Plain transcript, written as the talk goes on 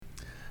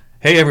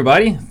Hey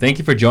everybody, thank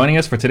you for joining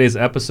us for today's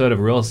episode of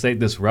Real Estate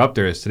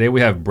Disruptors. Today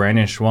we have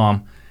Brandon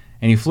Schwam,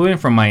 and he flew in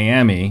from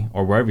Miami,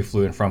 or wherever he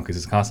flew in from because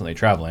he's constantly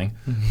traveling,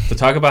 to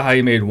talk about how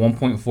he made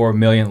 $1.4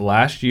 million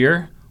last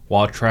year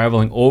while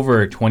traveling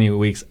over 20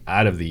 weeks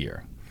out of the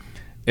year.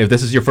 If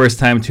this is your first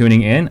time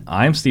tuning in,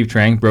 I'm Steve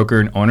Trang, broker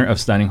and owner of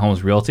Stunning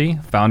Homes Realty,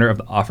 founder of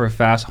the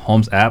OfferFast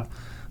Homes app,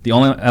 the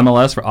only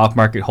MLS for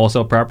off-market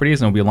wholesale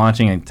properties, and we'll be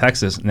launching in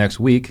Texas next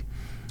week.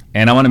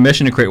 And I'm on a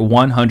mission to create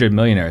 100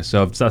 millionaires.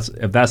 So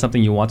if that's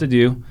something you want to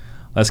do,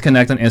 let's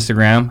connect on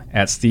Instagram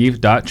at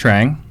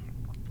steve.trang.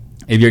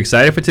 If you're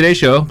excited for today's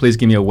show, please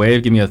give me a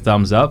wave, give me a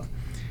thumbs up.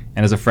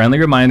 And as a friendly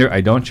reminder, I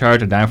don't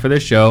charge a dime for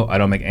this show. I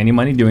don't make any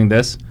money doing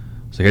this.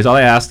 So here's all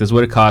I ask. This is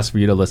what it costs for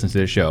you to listen to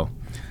this show.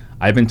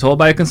 I've been told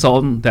by a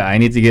consultant that I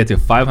need to get to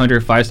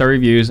 500 five-star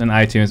reviews on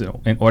iTunes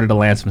in order to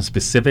land some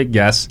specific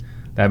guests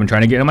that I've been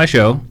trying to get on my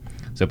show.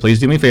 So please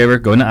do me a favor,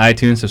 go into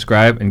iTunes,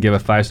 subscribe, and give a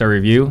 5-star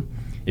review.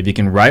 If you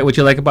can write what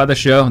you like about the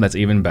show, that's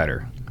even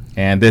better.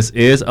 And this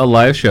is a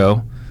live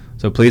show,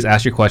 so please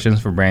ask your questions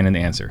for Brandon to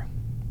answer.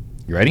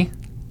 You ready?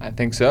 I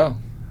think so.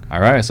 All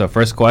right, so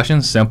first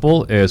question,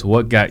 simple, is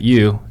what got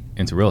you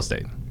into real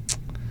estate?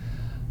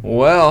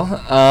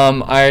 Well,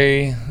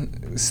 I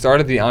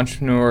started the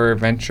entrepreneur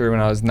venture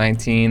when I was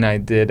 19. I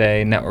did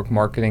a network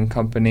marketing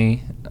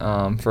company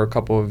for a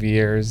couple of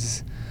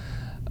years.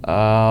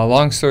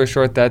 Long story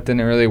short, that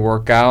didn't really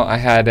work out. I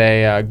had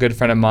a good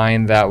friend of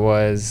mine that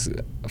was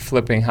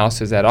flipping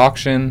houses at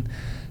auction.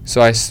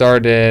 So I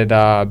started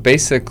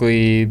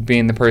basically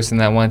being the person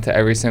that went to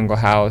every single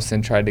house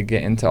and tried to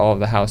get into all of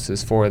the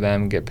houses for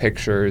them, get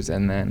pictures,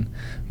 and then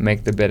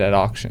make the bid at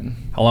auction.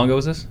 How long ago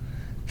was this?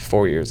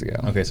 4 years ago.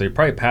 Okay, so you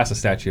probably passed the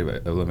statute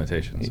of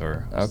limitations,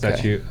 or Okay.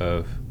 statute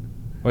of,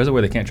 what is it,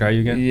 where they can't try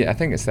you again? Yeah, I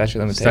think it's statute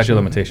of limitations. Statute of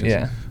limitations.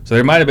 Yeah. So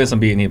there might have been some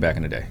B&E back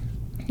in the day,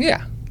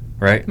 Yeah,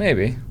 right?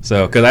 maybe.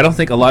 So, because I don't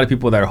think a lot of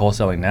people that are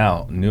wholesaling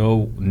now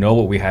know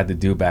what we had to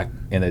do back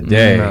in the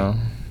day No.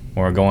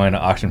 when we're going to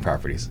auction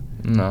properties.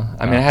 No.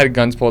 I mean, I had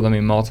guns pulled on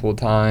me multiple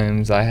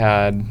times. I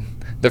had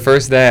the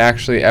first day I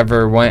actually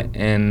ever went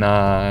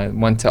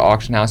to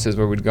auction houses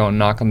where we'd go and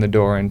knock on the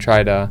door and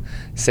try to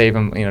save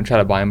them, try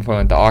to buy them before I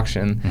went to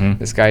auction. Mhm.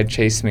 This guy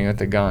chased me with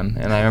a gun.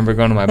 And I remember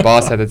going to my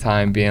boss at the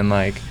time being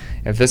like,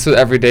 if this was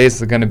every day, it's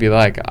going to be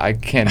like, I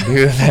can't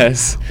do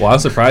this. Well, I'm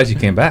surprised you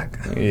came back.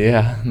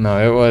 Yeah, no,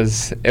 it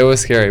was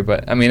scary.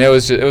 But, I mean, it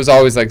was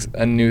always like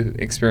a new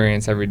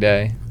experience every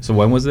day. So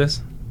when was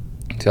this?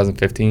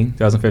 2015.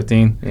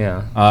 2015?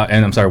 Yeah.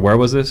 And I'm sorry, where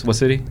was this? What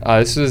city?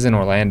 This was in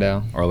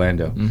Orlando.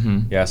 Orlando. Mm-hmm.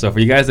 Yeah, so for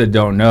you guys that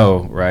don't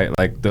know, right,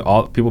 like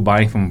all people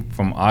buying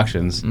from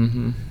auctions,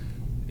 Mm-hmm.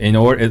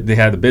 they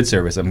had the bid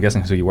service, I'm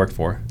guessing who you worked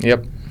for.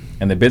 Yep.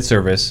 And the bid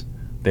service,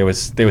 they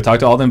would talk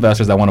to all the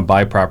investors that want to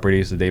buy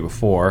properties the day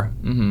before,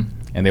 Mm-hmm.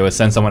 and they would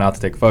send someone out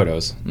to take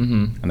photos,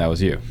 Mm-hmm. and that was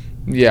you.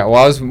 Yeah,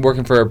 well, I was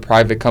working for a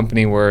private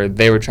company where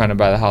they were trying to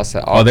buy the house at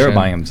auction. Oh, they were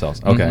buying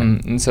themselves. Okay.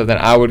 Mhm. And so then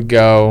I would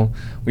go,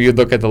 we would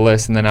look at the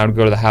list, and then I would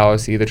go to the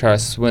house, either try to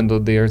swindle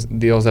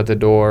deals at the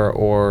door,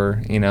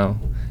 or,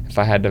 if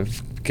I had to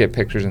get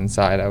pictures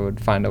inside, I would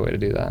find a way to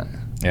do that.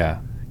 Yeah,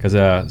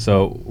 because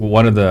so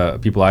one of the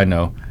people I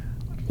know,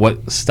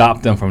 what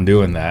stopped them from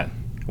doing that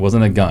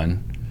wasn't a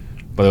gun,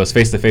 but it was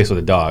face-to-face with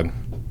a dog,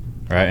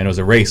 right? And it was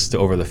a race to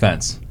over the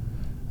fence.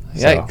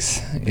 So,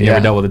 Yikes. you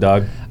ever dealt with a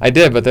dog? I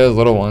did, but they were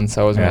little ones,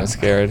 so I wasn't Yeah. really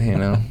scared,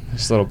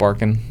 just a little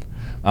barking.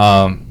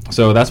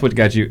 So that's what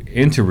got you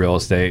into real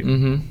estate.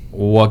 Mm-hmm.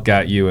 What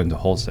got you into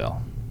wholesale?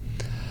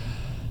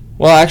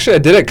 Well, actually, I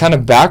did it kind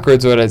of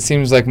backwards, what it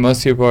seems like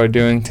most people are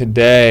doing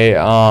today.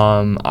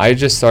 I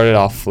just started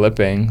off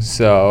flipping.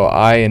 So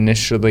I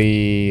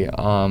initially,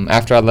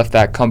 after I left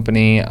that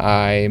company,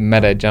 I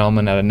met a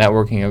gentleman at a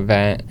networking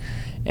event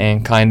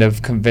and kind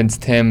of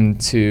convinced him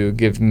to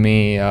give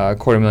me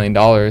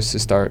 $250,000 to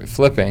start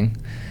flipping.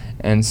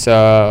 And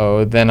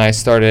so then I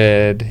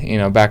started,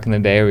 back in the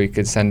day we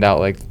could send out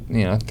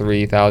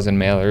 3,000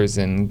 mailers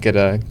and get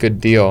a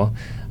good deal.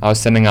 I was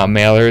sending out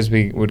mailers,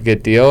 we would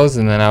get deals,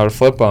 and then I would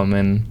flip them.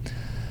 And,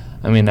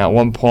 at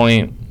one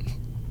point,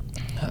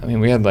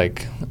 we had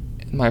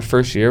my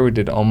first year we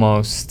did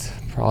almost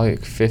probably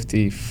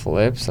 50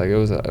 flips. It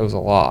was a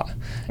lot.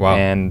 Wow.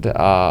 And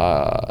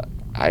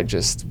I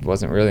just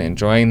wasn't really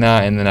enjoying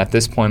that. And then at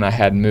this point, I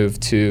had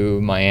moved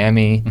to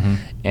Miami, Mhm.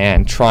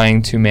 and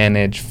trying to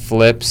manage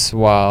flips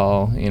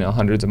while,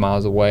 hundreds of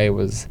miles away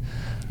was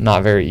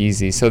not very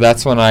easy. So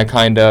that's when I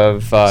kind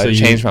of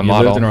changed my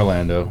model. You lived in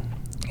Orlando.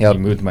 Yep. You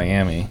moved to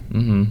Miami.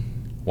 Mm-hmm.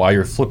 While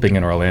you're flipping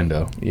in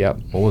Orlando, Yep.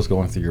 what was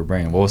going through your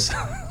brain? What was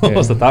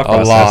the thought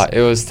process? A lot.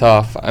 It was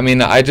tough.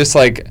 I just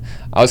I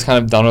was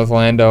kind of done with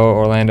Orlando.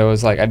 Orlando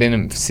was I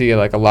didn't see a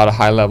lot of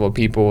high level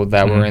people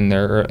that were in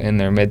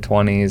their mid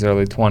 20s,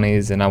 early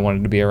 20s, and I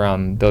wanted to be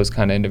around those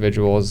kind of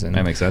individuals. And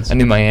That makes sense. I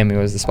knew Miami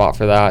was the spot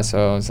for that,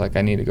 so I was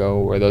I need to go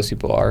where those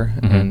people are,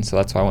 Mhm. and so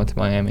that's why I went to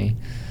Miami.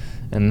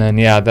 And then,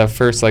 the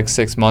first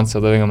 6 months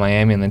of living in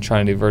Miami and then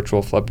trying to do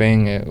virtual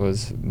flipping, it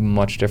was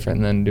much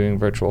different than doing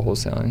virtual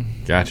wholesaling.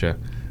 Gotcha.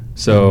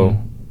 So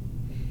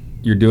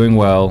you're doing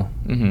well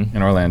Mm-hmm.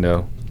 in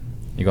Orlando.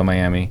 You go to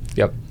Miami.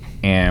 Yep.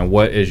 And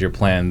what is your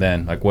plan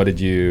then? Like, what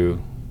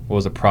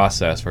was the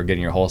process for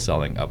getting your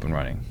wholesaling up and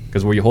running?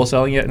 Because were you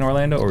wholesaling yet in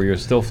Orlando, or were you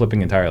still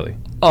flipping entirely?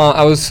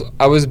 I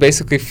was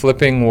basically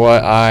flipping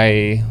what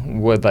I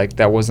would like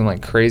that wasn't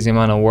like crazy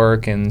amount of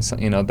work and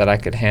that I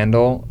could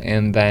handle,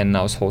 and then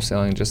I was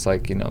wholesaling just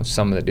like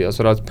some of the deals,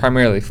 but I was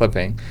primarily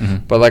flipping.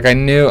 Mm-hmm. But like I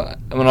knew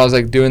when I was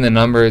like doing the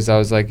numbers, I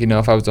was like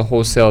if I was to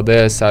wholesale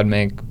this, I'd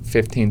make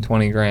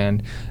 15-20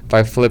 grand. If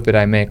I flip it,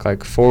 I make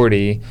like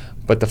 40.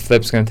 But the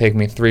flip's going to take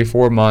me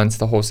 3-4 months.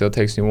 The wholesale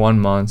takes me 1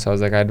 month. So I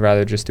was like, I'd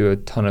rather just do a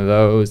ton of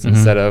those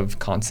instead of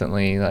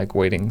constantly like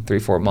waiting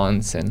 3-4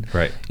 months. And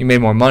you made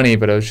more money,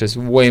 but it was just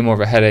way more of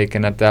a headache.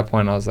 And at that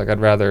point, I was like,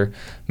 I'd rather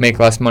make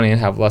less money and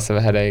have less of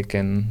a headache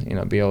and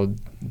be able to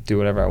do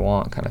whatever I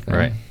want, kind of thing.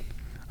 Right.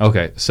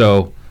 Okay.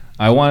 So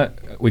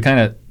we kind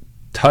of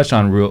touched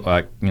on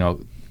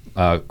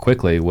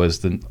quickly was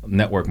the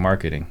network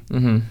marketing.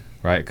 Mm-hmm.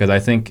 Right, because I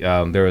think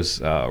there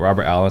was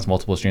Robert Allen's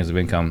Multiple Streams of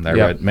Income that I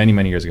read many,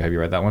 many years ago. Have you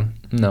read that one?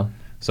 No.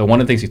 So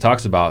one of the things he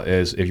talks about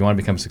is if you want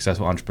to become a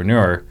successful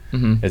entrepreneur,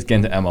 is get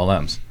into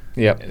MLMs.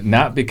 Yep.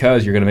 Not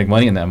because you're going to make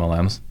money in the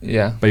MLMs, but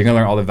you're going to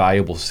learn all the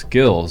valuable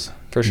skills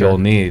you'll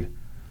need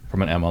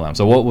from an MLM.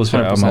 So what was the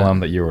MLM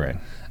that you were in?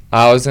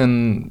 I was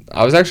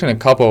actually in a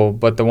couple,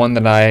 but the one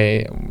that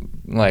I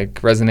like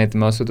resonate the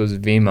most with was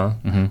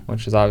Vima,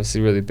 which is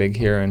obviously really big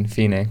here in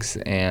Phoenix.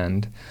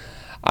 And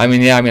I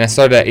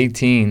started at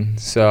 18,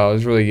 so I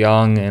was really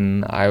young,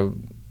 and I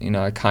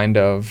kind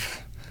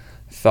of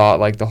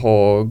thought like the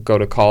whole go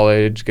to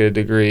college, get a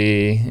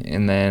degree,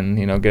 and then,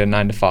 get a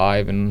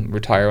 9-to-5 and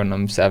retire when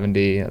I'm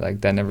 70.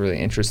 Like that never really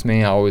interested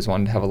me. I always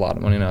wanted to have a lot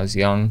of money when I was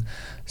young.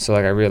 So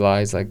like I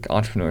realized like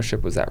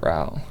entrepreneurship was that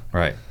route.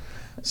 Right.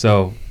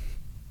 So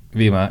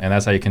Vima, and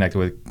that's how you connected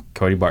with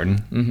Cody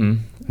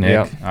Barton,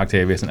 Nick,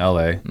 Octavius in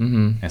LA,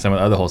 and some of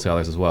the other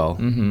wholesalers as well.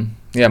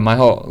 Yeah, my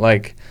whole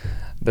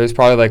there's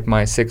probably like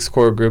my 6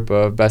 core group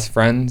of best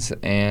friends,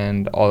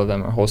 and all of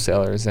them are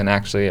wholesalers, and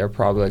actually are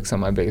probably like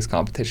some of my biggest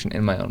competition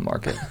in my own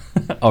market.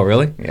 Oh,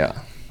 really?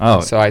 Yeah. Oh.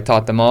 So I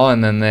taught them all,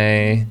 and then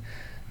they,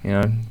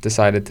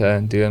 decided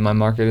to do it in my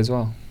market as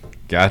well.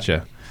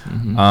 Gotcha.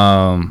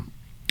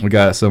 We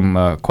got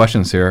some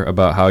questions here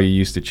about how you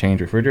used to change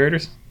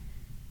refrigerators.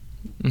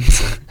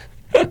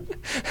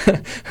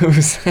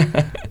 Who's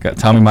got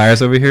Tommy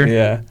Myers over here?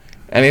 Yeah.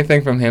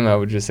 Anything from him I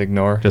would just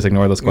ignore. Just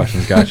ignore those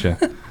questions. Gotcha.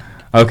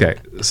 Okay,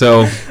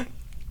 so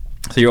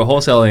you're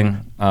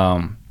wholesaling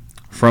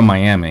from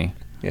Miami.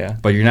 Yeah.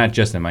 But you're not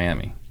just in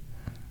Miami.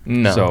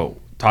 No. So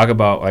talk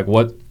about like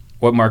what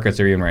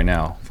markets are you in right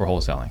now for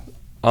wholesaling?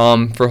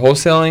 For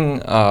wholesaling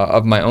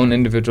of my own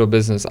individual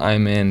business,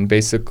 I'm in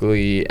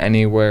basically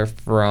anywhere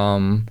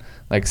from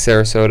like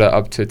Sarasota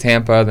up to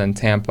Tampa, then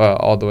Tampa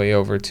all the way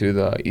over to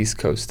the east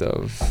coast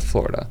of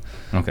Florida.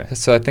 Okay.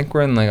 So I think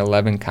we're in like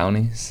 11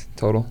 counties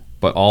total.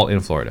 But all in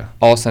Florida?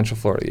 All Central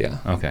Florida, yeah.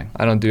 Okay.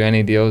 I don't do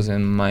any deals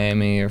in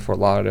Miami or Fort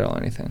Lauderdale or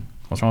anything.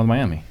 What's wrong with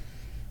Miami?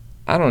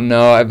 I don't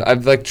know.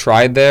 I've like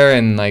tried there,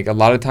 and like a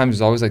lot of times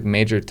there's always like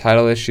major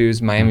title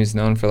issues. Miami's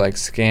known for like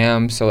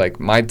scams. So like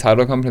my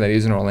title company that I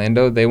use in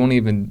Orlando, they won't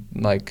even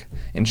like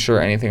insure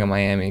anything in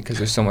Miami because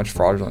there's so much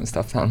fraudulent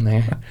stuff down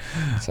there.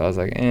 So I was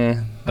like,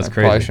 that's I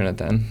crazy. Probably shouldn't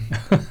have done.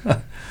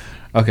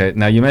 Okay.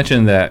 Now you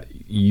mentioned that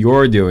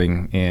you're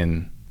doing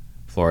in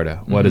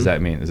Florida. What does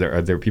that mean?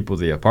 Are there people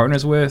that you have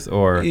partners with,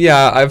 or?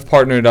 Yeah, I've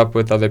partnered up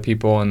with other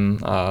people in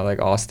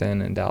like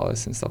Austin and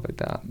Dallas and stuff like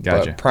that.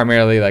 Gotcha. But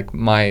primarily, like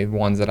my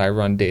ones that I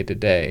run day to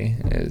day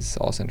is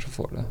all Central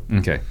Florida.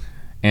 Okay.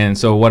 And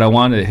so what I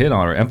wanted to hit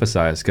on or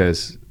emphasize,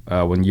 because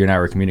when you and I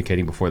were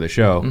communicating before the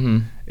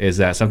show, is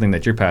that something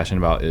that you're passionate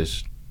about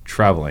is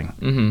traveling.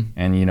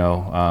 And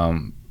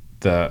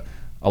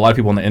a lot of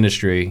people in the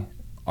industry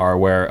are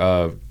aware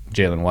of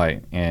Jalen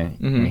White, and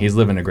I mean, he's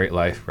living a great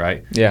life,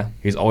 right? Yeah.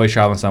 He's always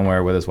traveling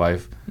somewhere with his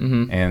wife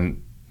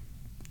and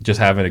just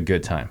having a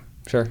good time.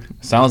 Sure.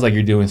 Sounds like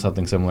you're doing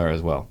something similar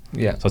as well.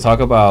 Yeah. So talk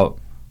about,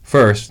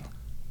 first,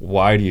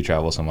 why do you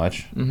travel so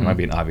much? It might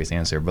be an obvious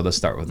answer, but let's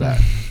start with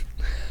that.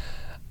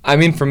 I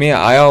mean, for me,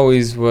 I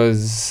always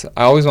wanted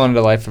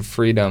a life of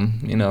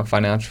freedom,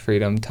 financial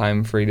freedom,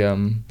 time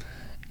freedom,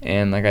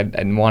 and like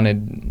I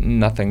wanted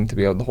nothing to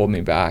be able to hold me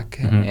back.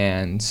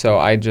 And so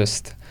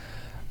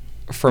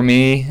for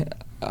me,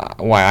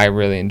 why I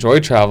really enjoy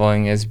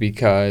traveling is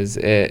because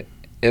it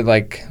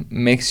like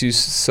makes you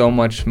so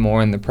much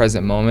more in the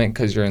present moment,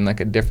 because you're in like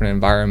a different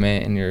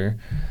environment and you're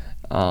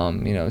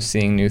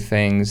seeing new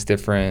things,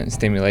 different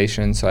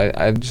stimulation. So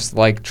I just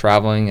like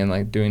traveling and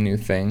like doing new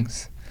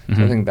things.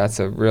 So I think that's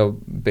a real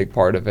big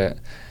part of it.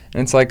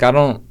 And it's like I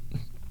don't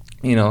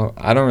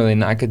really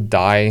know. I could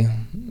die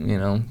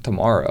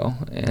tomorrow,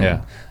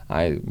 and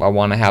I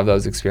want to have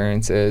those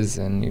experiences,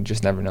 and you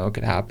just never know what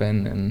could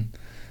happen,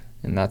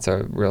 and that's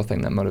a real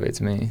thing that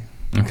motivates me.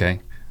 Okay.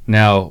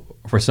 Now,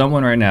 for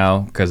someone right now,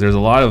 because there's a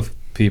lot of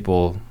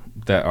people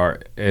that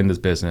are in this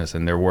business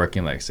and they're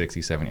working like 60,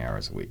 70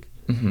 hours a week,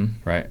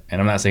 right? And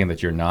I'm not saying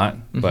that you're not,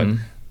 but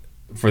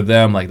for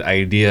them, like the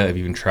idea of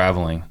even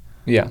traveling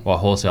while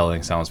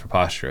wholesaling sounds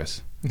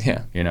preposterous.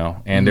 Yeah. You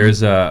know, and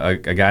there's a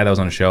guy that was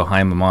on the show,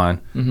 Haim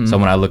Maman,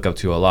 someone I look up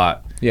to a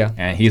lot. Yeah.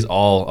 And he's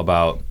all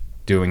about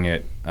doing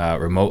it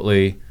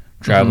remotely,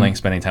 traveling,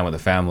 spending time with the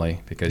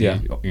family, because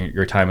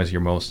your time is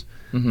your most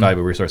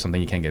valuable resource,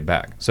 something you can't get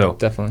back. So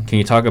Definitely. can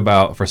you talk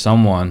about, for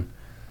someone,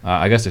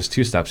 I guess there's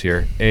 2 steps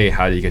here. A,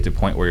 how do you get to a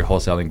point where you're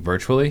wholesaling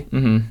virtually?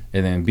 And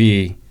then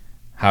B,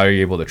 how are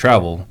you able to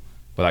travel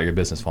without your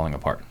business falling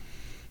apart?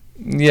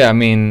 Yeah, I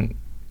mean,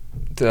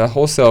 the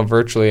wholesale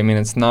virtually, I mean,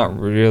 it's not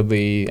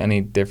really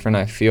any different,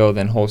 I feel,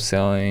 than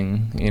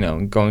wholesaling, you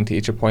know, going to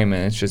each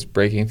appointment. It's just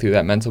breaking through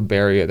that mental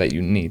barrier that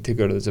you need to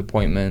go to those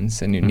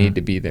appointments, and you need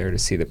to be there to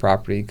see the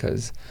property,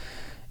 because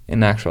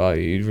in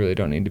actuality, you really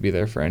don't need to be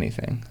there for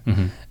anything.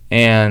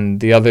 And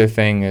the other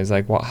thing is,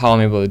 like, how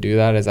I'm able to do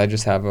that is I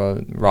just have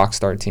a rock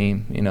star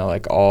team, you know,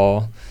 like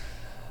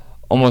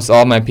almost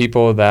all my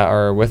people that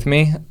are with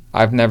me,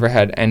 I've never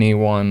had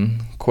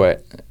anyone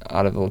quit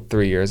out of the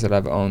 3 years that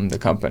I've owned the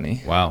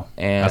company. Wow.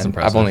 And that's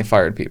impressive. I've only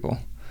fired people.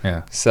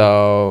 Yeah.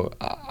 So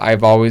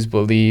I've always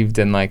believed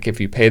in, like, if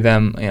you pay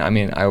them, I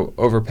mean, I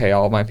overpay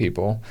all my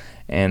people.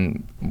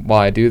 And while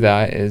I do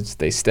that is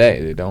they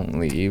stay. They don't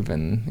leave,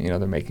 and, you know,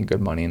 they're making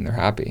good money and they're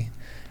happy.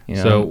 You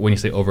know? So when you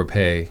say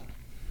overpay,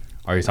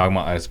 are you talking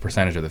about as a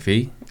percentage of the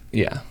fee?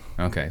 Yeah.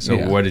 Okay. So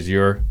what is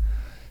your...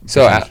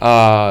 So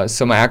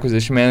so my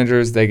acquisition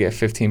managers, they get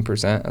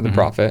 15% of the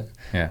profit.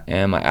 Yeah.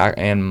 And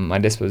my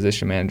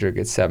disposition manager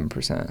gets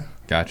 7%.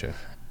 Gotcha.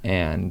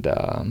 And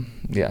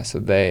so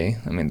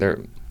they're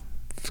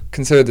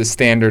considered the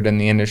standard in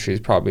the industry is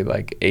probably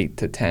like 8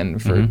 to 10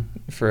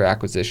 for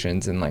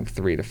acquisitions, and like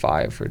 3 to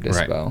 5 for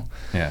dispo. Right.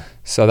 Yeah.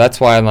 So that's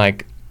why I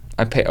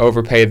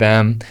overpay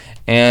them,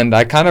 and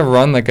I kind of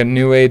run like a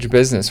new age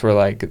business where,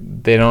 like,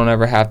 they don't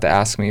ever have to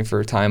ask me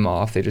for time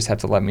off. They just have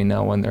to let me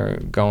know when they're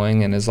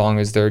going, and as long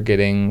as they're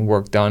getting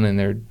work done and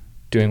they're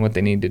doing what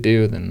they need to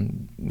do,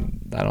 then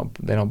I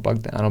don't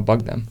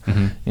bug them.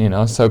 You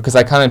know, so because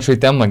I kind of treat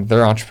them like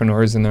they're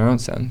entrepreneurs in their own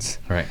sense.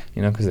 Right.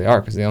 You know, because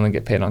they only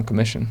get paid on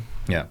commission.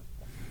 Yeah.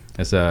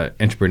 It's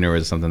entrepreneur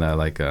is something that,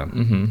 like,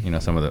 you know,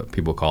 some of the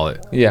people call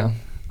it. Yeah.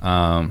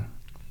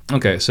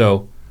 Okay,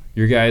 so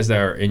your guys that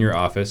are in your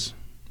office,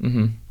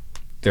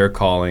 they're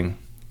calling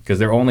because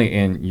they're only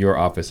in your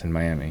office in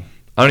Miami.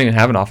 I don't even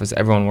have an office.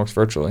 Everyone works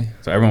virtually.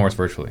 So everyone works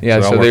virtually.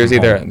 Yeah. So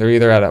they're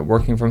either at a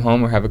working from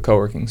home or have a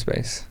co-working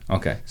space.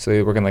 Okay. So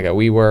they're working like at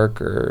WeWork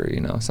or, you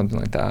know, something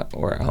like that,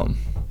 or at home.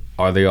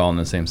 Are they all in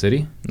the same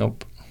city?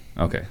 Nope.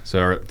 Okay, so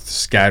they're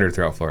scattered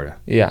throughout Florida.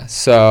 Yeah.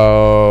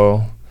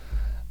 So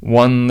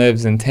 1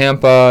 lives in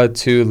Tampa,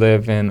 2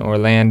 live in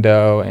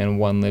Orlando, and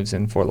 1 lives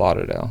in Fort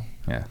Lauderdale.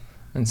 Yeah.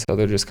 And so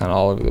they're just kind of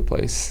all over the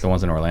place. The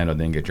ones in Orlando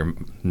didn't get your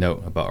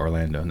note about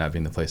Orlando not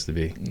being the place to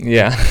be.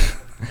 Yeah.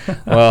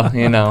 Well,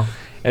 you know,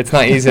 it's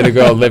not easy to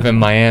go live in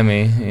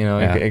Miami. You know,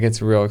 Yeah. it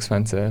gets real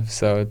expensive.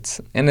 So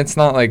it's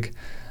not like,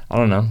 I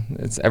don't know.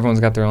 Everyone's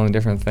got their own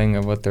different thing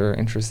of what they're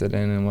interested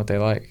in and what they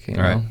like. You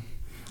know? Right.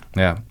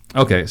 Yeah.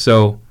 Okay.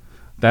 So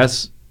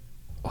that's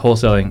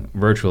wholesaling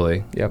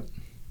virtually. Yep.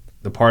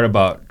 The part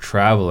about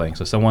traveling.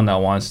 So someone that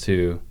wants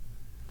to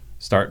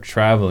start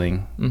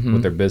traveling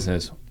with their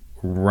business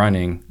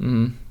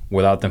running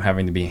without them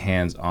having to be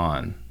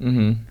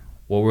hands-on.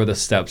 What were the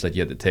steps that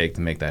you had to take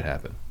to make that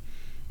happen?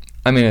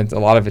 I mean, a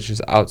lot of it's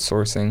just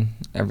outsourcing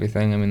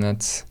everything. I mean,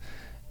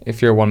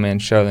 if you're a one-man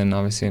show, then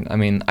obviously, I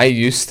mean,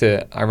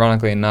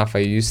 ironically enough, I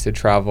used to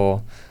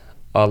travel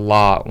a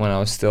lot when I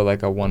was still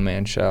like a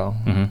one-man show.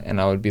 And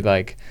I would be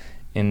like,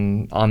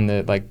 it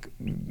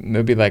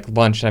would be like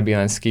lunch, and I'd be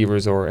on a ski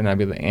resort, and I'd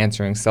be like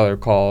answering seller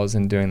calls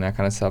and doing that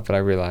kind of stuff. But I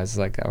realized,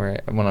 like, all right,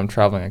 when I'm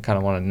traveling, I kind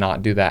of want to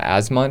not do that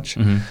as much.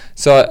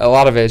 So a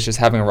lot of it is just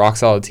having a rock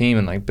solid team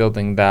and like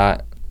building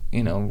that,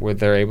 you know, where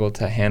they're able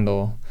to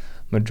handle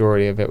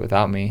majority of it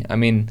without me. I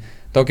mean,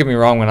 don't get me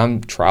wrong, when I'm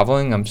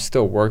traveling, I'm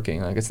still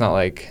working. Like, it's not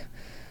like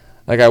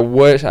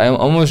I'm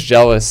almost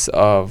jealous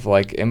of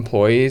like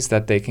employees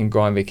that they can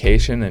go on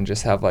vacation and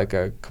just have like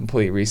a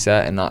complete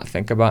reset and not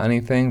think about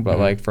anything. But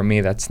like for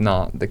me, that's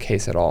not the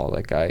case at all.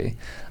 Like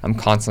I'm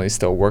constantly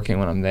still working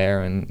when I'm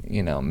there, and,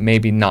 you know,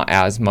 maybe not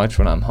as much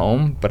when I'm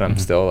home, but I'm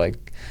still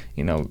like,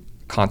 you know,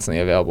 constantly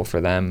available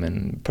for them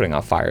and putting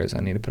out fires.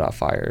 I need to put out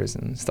fires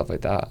and stuff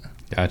like that.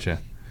 Gotcha.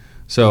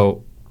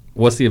 So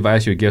what's the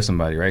advice you would give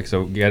somebody, right?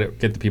 So get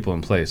the people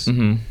in place.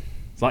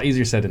 It's a lot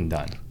easier said than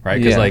done,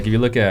 right? Because like if you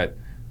look at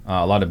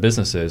a lot of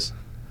businesses,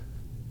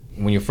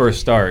 when you first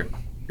start,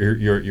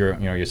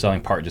 you're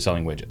selling parts, you're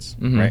selling widgets,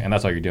 right? And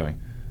that's all you're doing.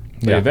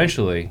 But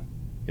eventually,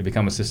 it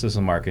becomes a systems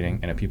of marketing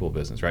and a people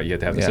business, right? You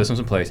have to have the systems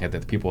in place. You have to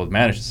have the people to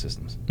manage the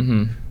systems.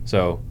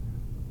 So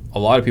a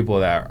lot of people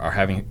that are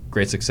having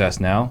great success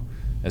now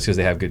is because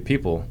they have good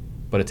people,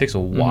 but it takes a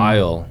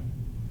while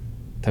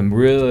to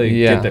really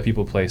get that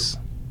people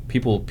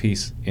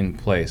piece in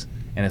place.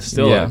 And it's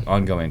still an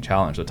ongoing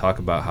challenge. So talk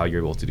about how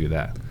you're able to do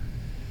that.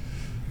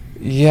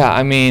 Yeah,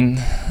 I mean,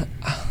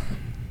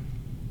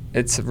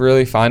 it's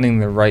really finding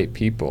the right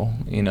people.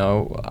 You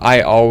know,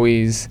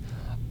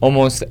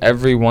 almost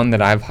everyone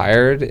that I've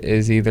hired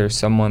is either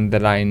someone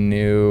that I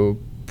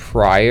knew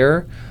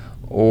prior,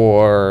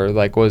 or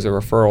like was a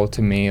referral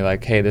to me,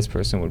 like, hey, this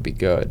person would be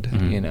good,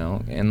 you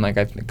know. And like,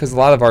 because a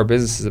lot of our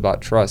business is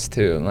about trust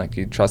too, and like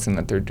you trusting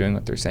that they're doing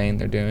what they're saying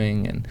they're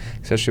doing. And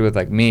especially with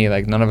like me,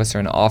 like none of us are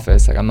in the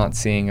office, like I'm not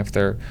seeing if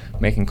they're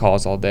making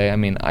calls all day. I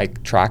mean, I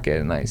track it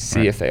and I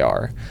see if they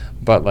are,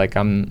 but like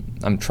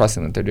I'm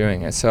trusting that they're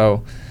doing it.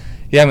 So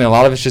yeah, I mean, a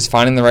lot of it's just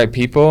finding the right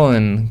people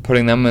and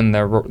putting them in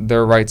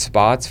their right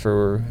spots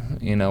for,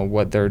 you know,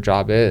 what their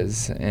job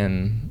is.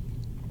 And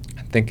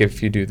I think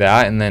if you do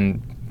that and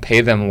then pay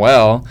them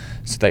well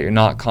so that you're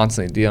not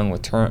constantly dealing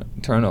with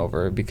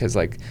turnover, because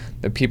like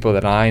the people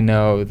that I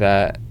know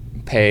that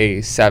pay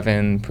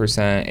 7%,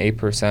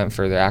 8%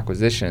 for their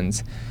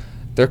acquisitions,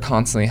 they're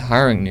constantly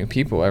hiring new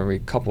people every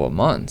couple of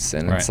months.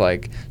 And it's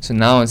like, so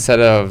now instead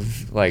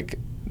of like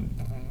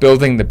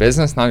building the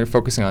business, now you're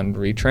focusing on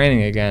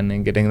retraining again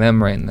and getting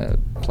them right in the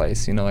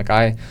place. You know, like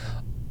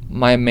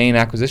my main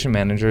acquisition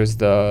manager is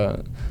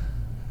the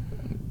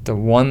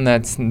one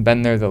that's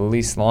been there the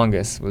least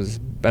longest, was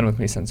been with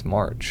me since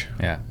March.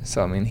 Yeah.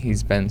 So I mean,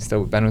 he's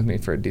still been with me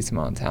for a decent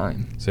amount of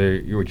time. So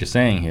what you're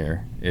saying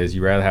here is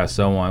you rather have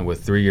someone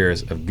with 3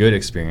 years of good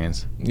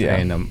experience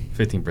paying them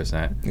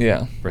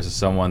 15%, versus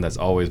someone that's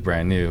always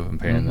brand new and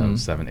paying them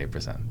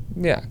 7-8%.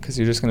 Yeah, because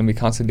you're just going to be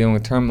constantly dealing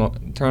with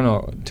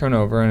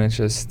turnover, and it's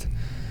just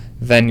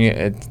then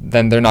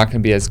they're not going to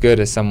be as good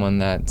as someone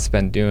that's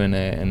been doing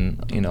it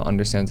and, you know,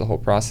 understands the whole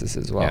process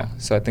as well. Yeah.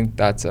 So I think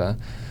that's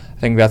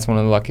one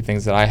of the lucky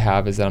things that I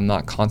have, is that I'm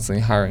not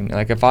constantly hiring.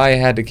 Like if I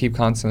had to keep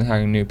constantly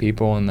hiring new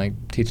people and like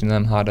teaching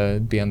them how to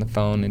be on the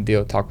phone and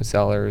talk with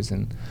sellers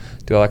and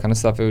do all that kind of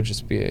stuff, it would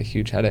just be a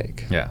huge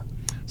headache. Yeah.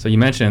 So you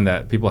mentioned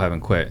that people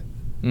haven't quit,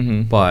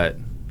 but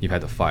you've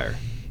had to fire.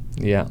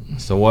 Yeah.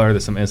 So what are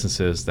some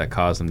instances that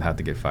caused them to have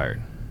to get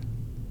fired?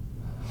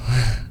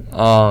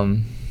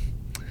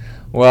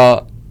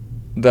 Well,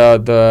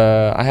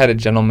 I had a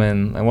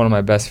gentleman, one of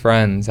my best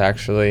friends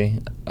actually,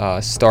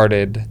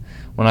 started.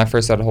 When I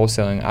first started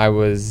wholesaling, I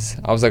was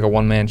like a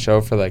one-man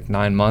show for like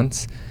 9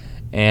 months,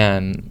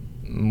 and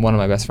one of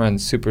my best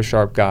friends, super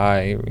sharp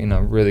guy, you know,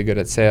 really good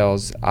at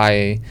sales,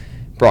 I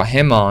brought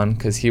him on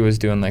because he was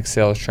doing like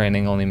sales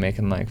training, only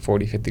making like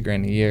 40-50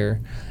 grand a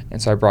year.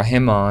 And so I brought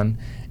him on,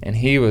 and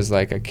he was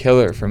like a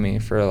killer for me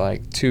for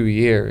like 2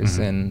 years.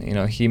 And you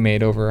know, he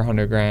made over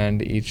 100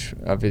 grand each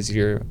of his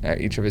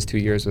 2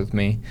 years with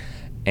me.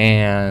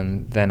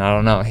 And then I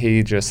don't know,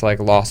 he just like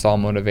lost all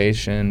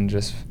motivation.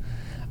 Just,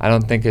 I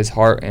don't think his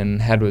heart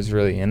and head was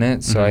really in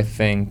it. So I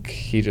think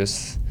he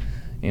just,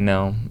 you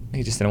know,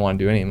 he just didn't want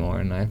to do it anymore.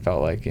 And I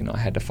felt like, you know, I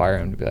had to fire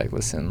him to be like,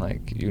 listen,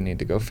 like, you need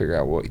to go figure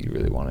out what you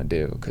really want to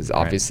do, because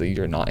obviously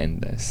you're not in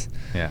this.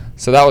 Yeah.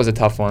 So that was a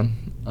tough one.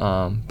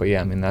 But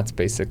yeah, I mean, that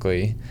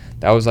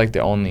was like the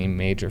only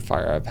major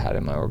fire I've had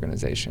in my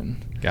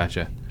organization.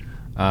 Gotcha.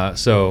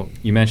 So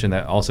you mentioned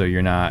that also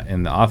you're not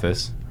in the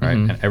office, right?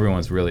 And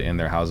everyone's really in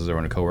their houses or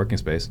in a co-working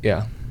space.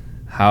 Yeah.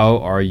 How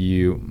are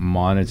you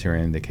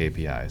monitoring the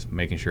KPIs,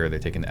 making sure they're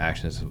taking the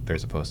actions they're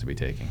supposed to be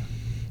taking?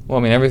 Well,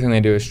 I mean, everything they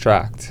do is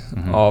tracked.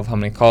 All of how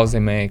many calls they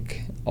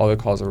make, all their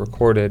calls are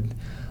recorded.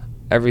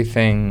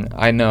 Everything,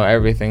 I know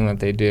everything that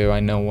they do.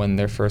 I know when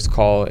their first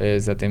call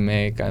is that they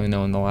make. I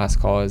know when the last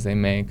call is they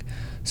make.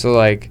 So,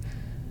 like,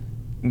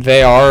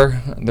 they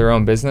are their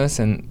own business,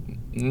 and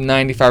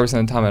 95%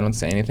 of the time I don't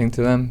say anything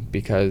to them,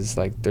 because,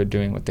 like, they're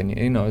doing what they need.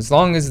 You know, as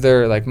long as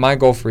they're, like, my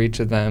goal for each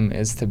of them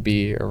is to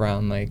be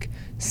around, like,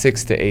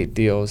 6 to 8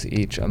 deals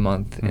each a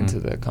month into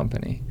the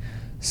company.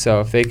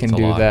 So if they can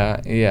do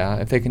that,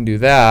 if they can do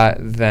that,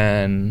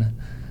 then,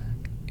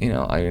 you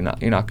know, you're not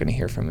going to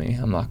hear from me.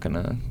 I'm not going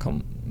to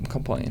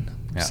complain.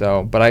 Yeah.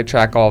 So, but I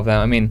track all of them.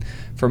 I mean,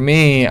 for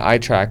me, I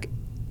track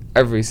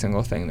every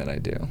single thing that I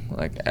do,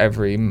 like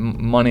every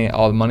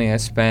all the money I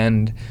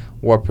spend,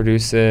 what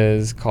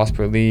produces, cost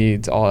per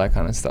leads, all that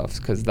kind of stuff,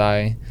 because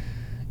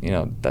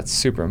that's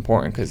super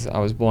important, because I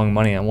was blowing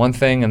money on one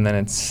thing, and then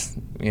it's,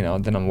 you know,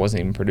 then I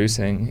wasn't even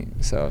producing.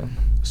 So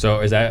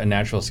is that a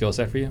natural skill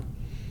set for you?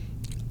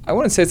 I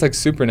wouldn't say it's like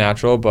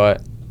supernatural,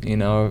 but, you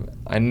know,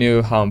 I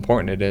knew how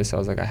important it is, so I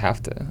was like, I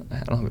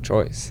don't have a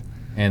choice.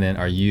 And then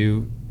are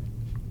you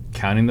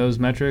counting those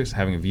metrics,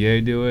 having a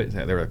VA do it?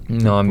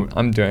 No,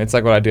 I'm doing it. It's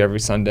like what I do every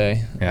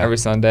Sunday. Yeah. Every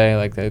Sunday,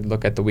 like, I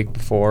look at the week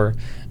before,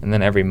 and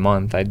then every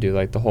month I do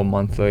like the whole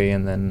monthly,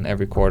 and then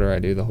every quarter I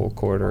do the whole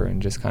quarter,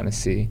 and just kind of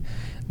see.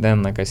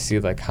 Then, like, I see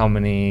like how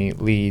many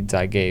leads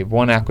I gave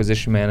one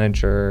acquisition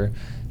manager,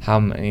 how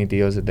many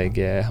deals did they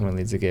get, how many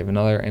leads they gave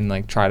another, and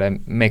like try to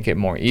make it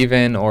more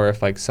even. Or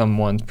if like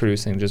someone's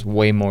producing just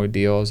way more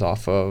deals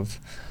off of,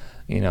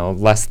 you know,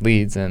 less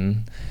leads.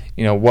 And,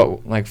 you know,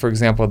 what, like, for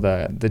example,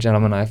 the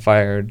gentleman I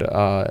fired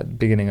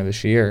beginning of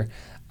this year,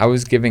 I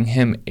was giving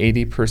him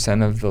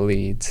 80% of the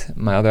leads,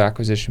 my other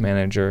acquisition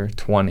manager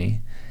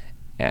 20,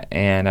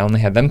 and I only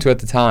had them 2 at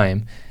the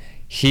time.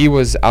 He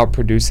was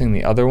outproducing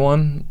the other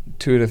one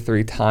 2 to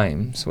 3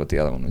 times what the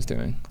other one was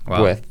doing.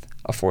 Wow. With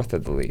a fourth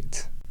of the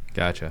leads.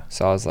 Gotcha.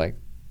 So I was like,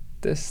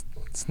 it's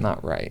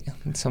not right.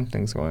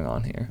 Something's going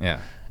on here. Yeah.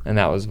 And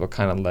that was what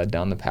kind of led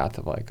down the path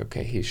of like,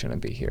 okay, he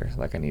shouldn't be here.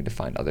 Like, I need to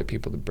find other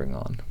people to bring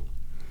on.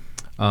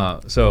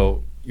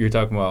 So you're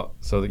talking about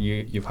so that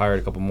you've hired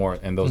a couple more,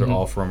 and those are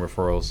all from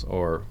referrals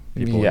or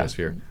people in the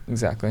sphere.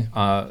 Exactly.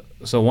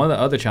 So one of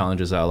the other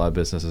challenges that a lot of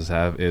businesses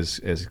have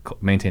is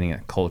maintaining a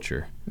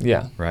culture.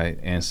 Yeah. Right.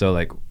 And so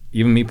like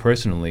even me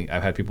personally,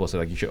 I've had people say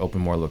like you should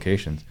open more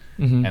locations,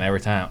 and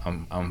every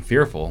time I'm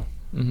fearful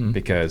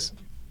because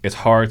it's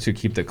hard to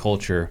keep the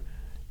culture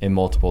in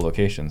multiple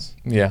locations.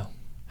 Yeah.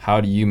 How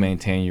do you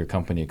maintain your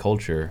company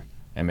culture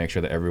and make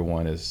sure that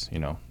everyone is,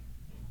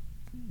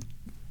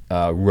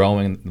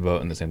 rowing the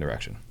boat in the same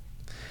direction?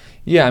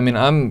 Yeah, I mean,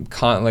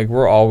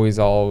 we're always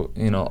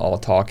all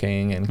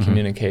talking and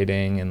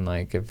communicating, and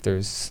like if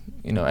there's,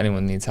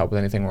 anyone needs help with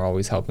anything, we're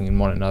always helping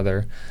one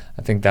another.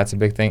 I think that's a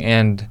big thing.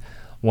 And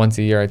once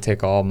a year, I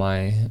take all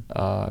my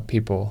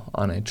people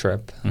on a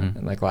trip.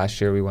 And like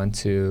last year, we went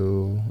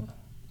to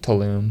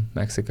Tulum,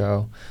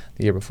 Mexico.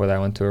 The year before that, I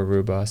went to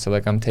Aruba. So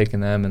like I'm taking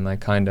them and like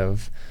kind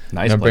of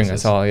bring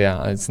us all.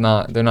 Yeah,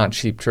 they're not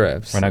cheap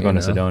trips. We're not going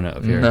to Sedona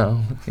up here.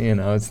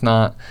 No, it's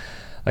not.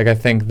 Like I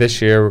think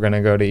this year we're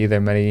gonna go to either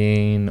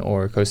Medellin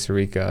or Costa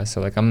Rica.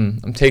 So like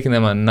I'm taking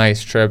them on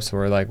nice trips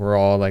where like we're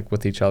all like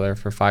with each other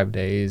for 5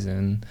 days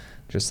and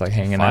just like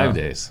hanging out. 5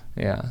 days.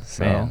 Yeah.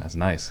 So, man, that's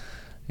nice.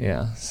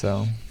 Yeah.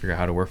 So figure out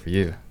how to work for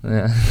you.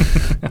 Yeah.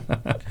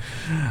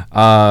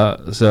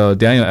 So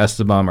Daniel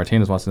Esteban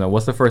Martinez wants to know,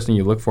 what's the first thing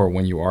you look for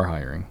when you are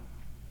hiring?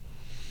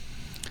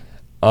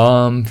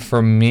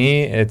 For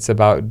me, it's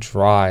about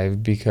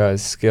drive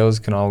because skills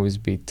can always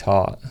be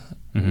taught.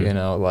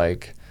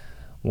 Like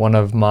one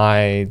of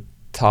my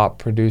top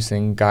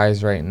producing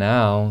guys right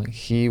now,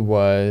 he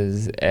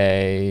was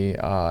a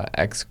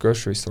ex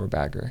grocery store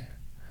bagger,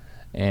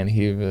 and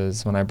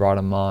when I brought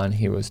him on,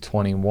 he was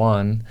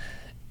 21.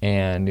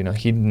 And,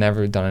 he'd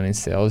never done any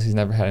sales. He's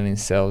never had any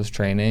sales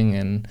training.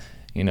 And,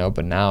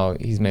 but now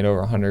he's made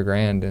over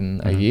 $100,000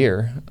 in a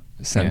year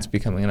since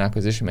becoming an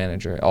acquisition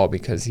manager, all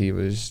because he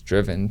was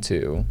driven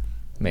to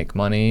make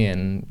money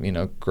and,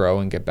 grow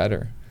and get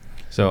better.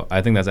 So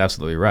I think that's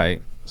absolutely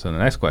right. So the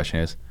next question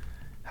is,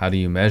 how do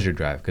you measure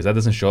drive? Because that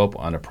doesn't show up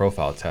on a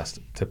profile test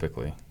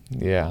typically.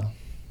 Yeah.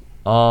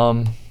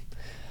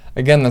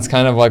 Again, that's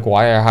kind of like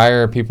why I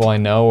hire people I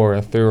know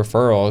or through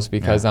referrals,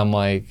 because I'm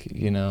like,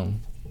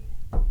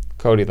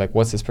 Cody, like,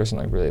 what's this person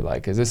like really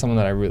like? Is this someone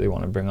that I really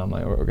want to bring on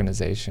my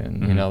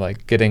organization?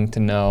 Like getting to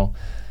know,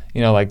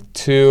 like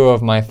 2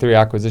 of my 3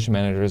 acquisition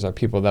managers are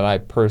people that I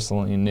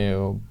personally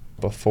knew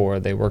before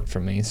they worked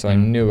for me. So I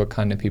knew what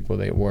kind of people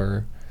they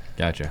were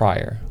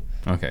prior.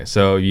 Okay,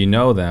 so you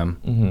know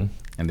them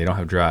and they don't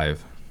have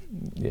drive.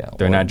 Yeah.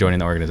 They're not joining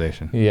the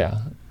organization. Yeah.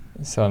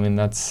 So, I mean,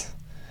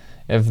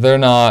 if they're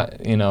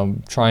not,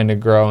 trying to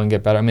grow and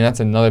get better, I mean,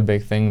 that's another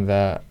big thing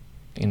that,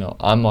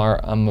 I'm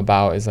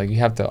about is like you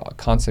have to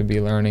constantly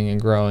be learning and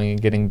growing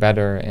and getting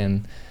better,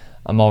 and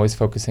I'm always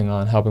focusing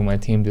on helping my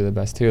team do the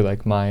best too.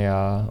 Like my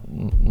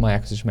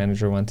acquisition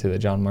manager went to the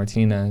John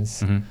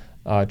Martinez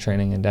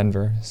training in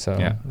Denver,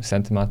 so we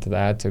sent him out to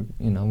that to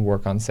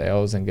work on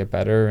sales and get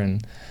better.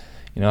 And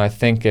I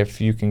think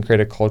if you can create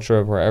a culture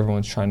of where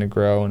everyone's trying to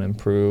grow and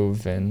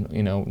improve, and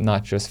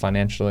not just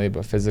financially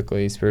but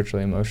physically,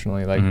 spiritually,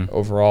 emotionally, like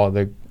overall,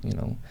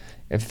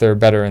 if they're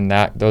better in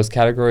those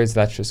categories,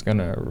 that's just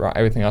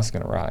everything else is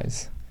gonna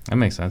rise. That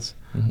makes sense.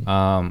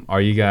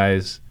 Do you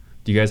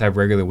guys have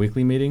regular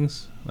weekly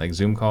meetings, like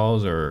Zoom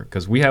calls, or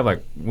because we have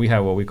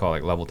what we call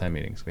like level 10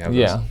 meetings. We have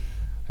those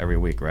every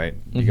week, right?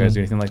 Do you guys do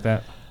anything like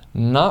that?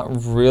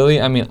 Not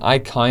really. I mean, I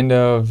kind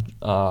of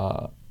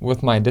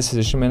with my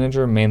disposition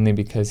manager, mainly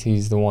because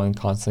he's the one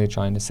constantly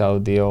trying to sell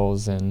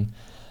deals, and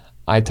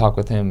I talk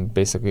with him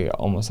basically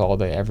almost all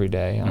day, every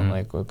day. I'm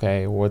like,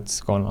 okay,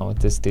 what's going on with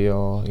this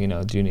deal?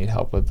 Do you need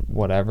help with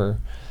whatever?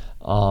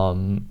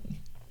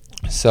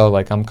 So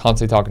like I'm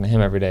constantly talking to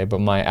him every day. But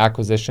my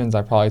acquisitions,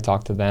 I probably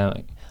talk to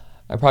them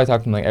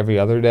like every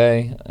other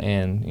day,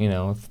 and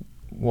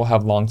we'll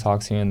have long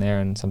talks here and there,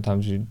 and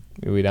sometimes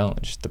we don't.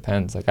 It just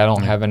depends. Like I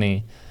don't have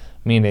any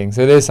meetings.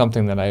 It is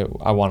something that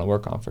I want to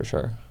work on for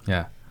sure.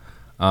 Yeah.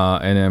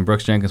 And then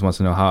Brooks Jenkins wants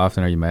to know, how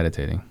often are you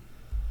meditating?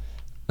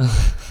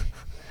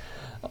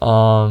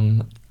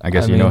 I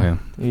guess you know him.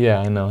 Yeah,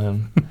 I know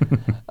him.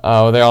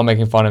 They're all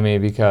making fun of me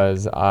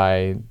because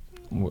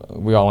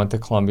we all went to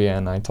Colombia,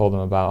 and I told them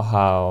about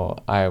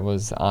how I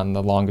was on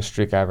the longest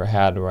streak I ever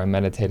had, where I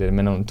meditated a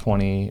minimum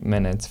 20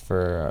 minutes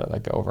for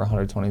like over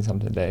 120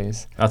 something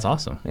days. That's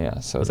awesome. Yeah,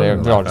 so they're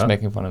all just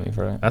making fun of me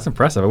for it. That's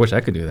impressive. I wish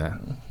I could do that.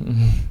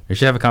 You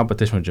should have a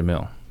competition with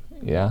Jamil.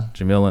 Yeah.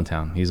 Jamil in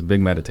town. He's a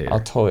big meditator.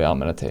 I'll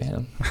meditate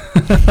him.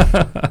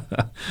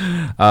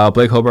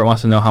 Blake Hobart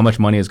wants to know how much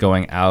money is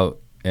going out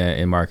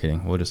in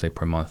marketing. We'll just say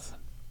per month.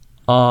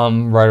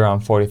 Right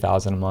around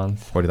 $40,000 a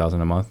month.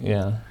 $40,000 a month?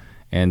 Yeah.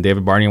 And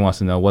David Barney wants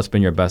to know, what's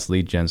been your best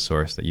lead gen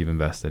source that you've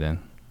invested in?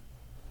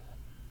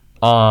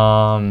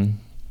 I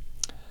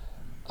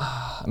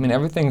mean,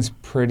 everything's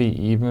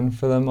pretty even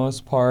for the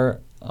most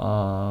part.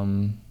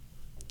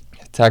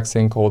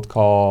 Texting, cold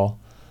call.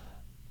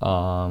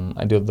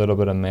 I do a little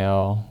bit of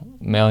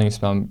mailing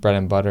used to be my bread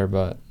and butter,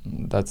 but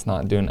that's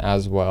not doing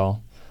as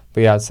well.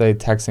 But yeah, I'd say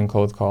texting,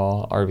 cold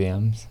call,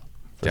 RVMs.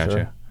 Gotcha.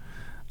 Sure.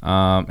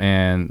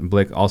 And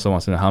Blake also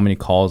wants to know how many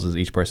calls is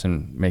each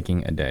person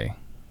making a day?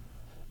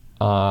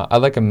 I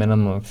like a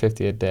minimum of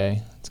 50 a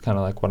day. It's kind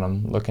of like what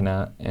I'm looking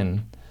at.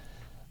 And,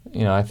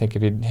 I think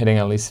if you're hitting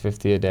at least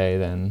 50 a day,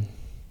 then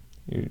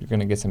you're going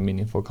to get some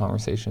meaningful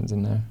conversations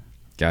in there.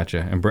 Gotcha.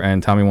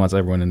 And Tommy wants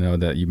everyone to know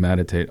that you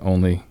meditate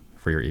only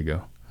for your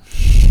ego.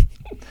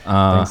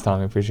 Thanks,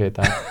 Tommy. Appreciate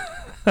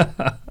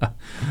that.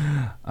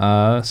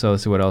 So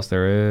let's see what else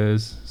there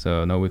is.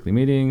 So no weekly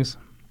meetings.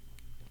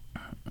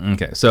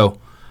 Okay. So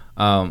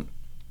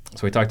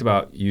we talked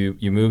about you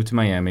moved to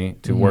Miami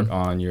to work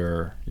on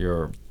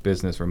your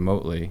business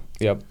remotely.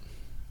 Yep.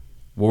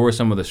 What were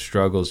some of the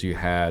struggles you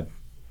had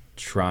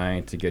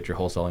trying to get your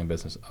wholesaling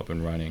business up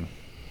and running?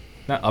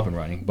 Not up and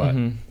running, but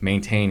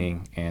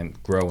maintaining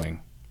and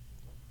growing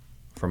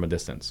from a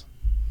distance.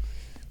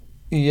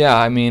 Yeah,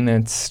 I mean,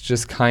 it's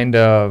just kind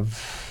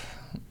of,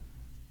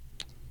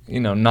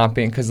 not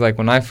being, because like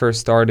when I first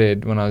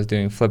started, when I was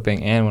doing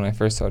flipping and when I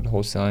first started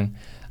wholesaling,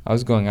 I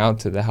was going out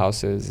to the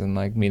houses and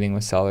like meeting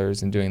with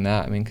sellers and doing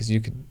that. I mean, because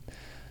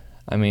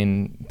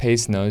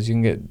Pace knows you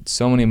can get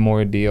so many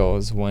more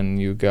deals when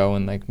you go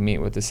and like meet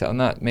with the seller.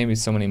 Not maybe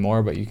so many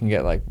more, but you can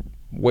get like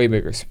way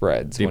bigger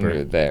spreads when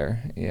you're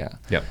there. Yeah.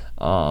 Yep.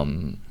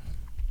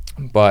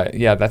 But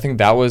yeah, I think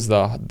that was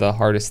the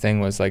hardest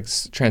thing, was like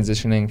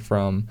transitioning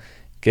from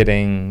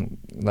getting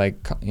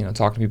like talking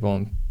to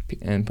people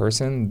in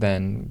person,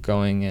 then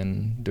going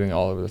and doing it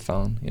all over the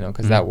phone.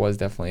 Because that was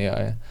definitely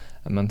a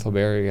mental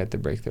barrier you had to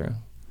break through.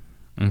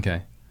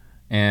 Okay.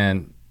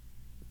 And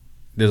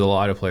there's a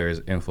lot of players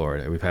in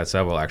Florida. We've had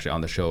several actually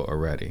on the show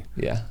already.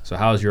 Yeah. So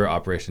how is your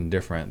operation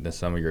different than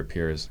some of your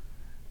peers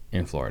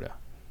in Florida?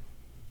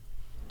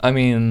 I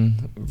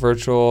mean,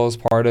 virtual is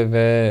part of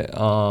it.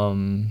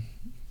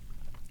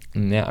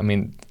 Yeah, I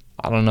mean,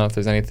 I don't know if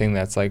there's anything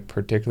that's like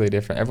particularly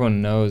different.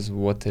 Everyone knows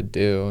what to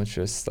do. It's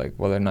just like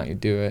whether or not you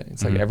do it.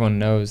 It's like everyone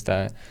knows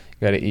that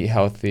you got to eat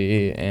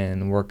healthy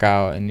and work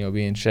out and you'll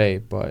be in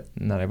shape, but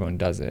not everyone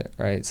does it,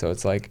 right? So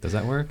it's like, does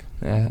that work?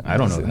 Yeah, I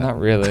don't know that. Not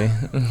really.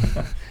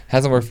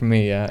 Hasn't worked for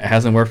me yet. It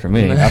hasn't worked for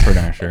me. That's for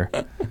darn sure.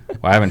 Well,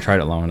 I haven't tried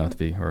it long enough to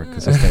be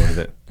consistent with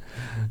it.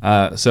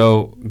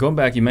 So going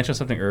back, you mentioned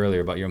something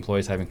earlier about your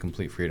employees having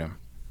complete freedom.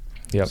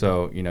 Yep.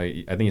 So,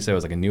 I think you said it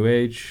was like a new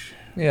age.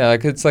 Yeah,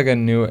 like it's like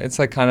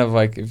kind of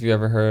like if you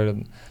ever heard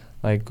of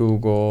like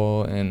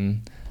Google,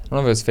 and I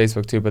don't know if it's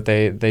Facebook too, but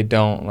they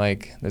don't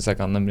like, there's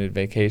like unlimited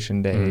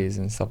vacation days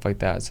and stuff like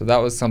that. So that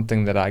was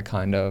something that I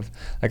kind of,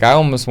 like I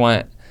almost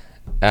went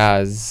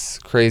as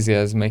crazy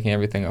as making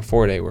everything a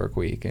 4-day work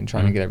week and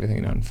trying to get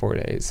everything done in 4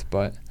 days,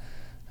 but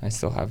I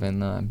still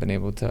haven't been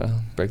able to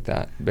break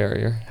that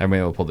barrier. Haven't been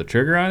able to pull the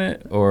trigger on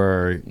it,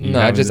 or no?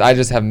 I just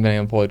haven't been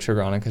able to pull the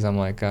trigger on it because I'm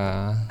like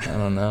I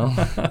don't know.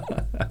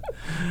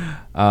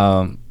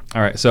 All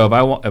right. So if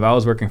I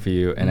was working for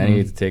you and I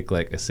needed to take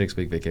like a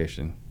 6-week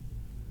vacation,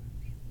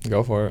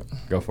 go for it.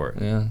 Go for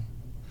it. Yeah.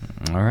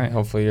 All right.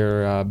 Hopefully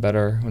you're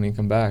better when you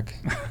come back.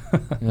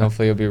 And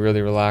hopefully you'll be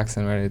really relaxed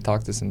and ready to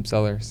talk to some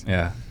sellers.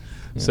 Yeah.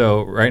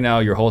 So right now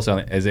you're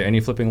wholesaling. Is there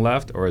any flipping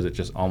left, or is it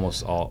just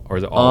almost all, or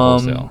is it all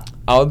wholesale?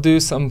 I'll do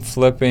some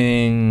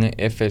flipping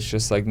if it's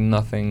just like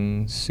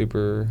nothing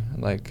super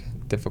like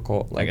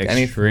difficult, like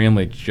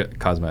extremely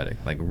cosmetic,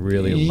 like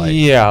really light.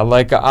 Yeah,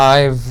 like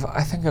I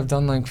think I've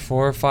done like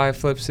 4 or 5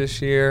 flips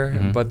this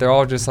year, but they're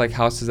all just like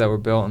houses that were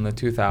built in the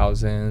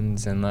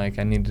 2000s, and like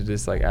I need to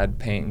just like add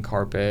paint and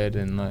carpet,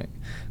 and like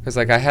because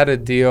like I had a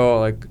deal,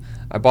 like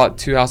I bought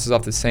 2 houses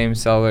off the same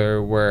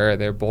seller where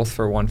they're both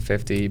for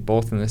 $150,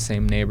 both in the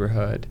same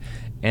neighborhood,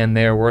 and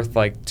they're worth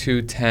like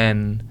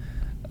 $210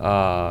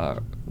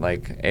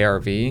 like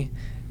ARV,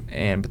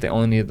 but they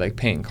only needed like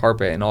paint and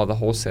carpet, and all the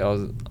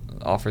wholesale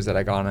offers that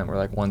I got on it were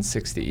like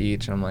 $160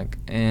 each, and I'm like,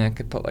 I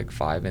could put like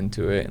 5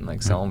 into it and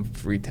like sell them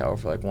retail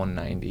for like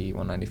 $190,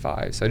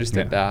 $195. So I just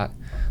did that.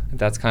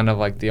 That's kind of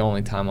like the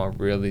only time I'll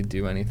really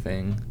do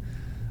anything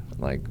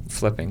like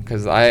flipping,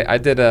 because I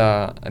did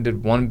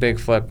one big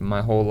flip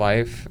my whole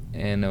life,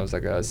 and it was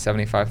like a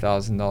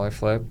 $75,000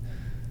 flip.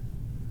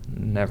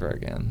 Never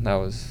again. That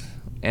was,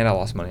 and I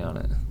lost money on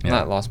it.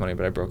 Not lost money,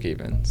 but I broke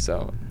even.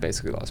 So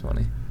basically lost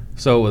money.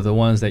 So with the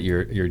ones that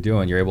you're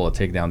doing, you're able to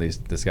take down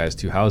this guy's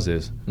 2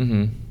 houses.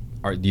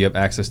 Mm-hmm. Do you have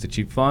access to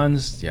cheap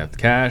funds? Do you have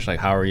cash? Like,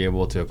 how are you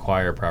able to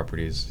acquire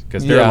properties?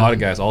 Because there are a lot of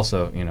guys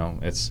also,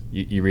 it's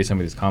you read some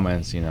of these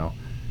comments, I don't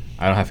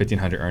have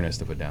 1,500 earnest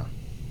to put down.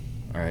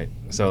 All right.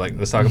 So like,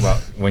 let's talk about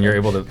when you're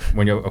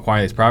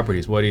acquiring these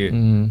properties. What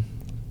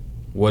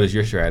is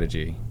your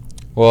strategy?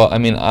 Well, I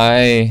mean,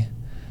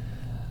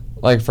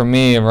 like for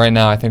me right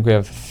now, I think we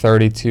have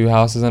 32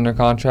 houses under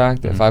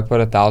contract. If I put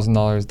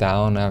 $1,000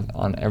 down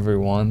on every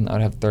one,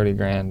 I'd have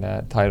 $30,000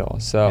 at title.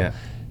 So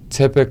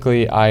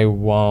typically I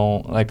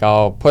won't, like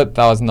I'll put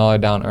 $1,000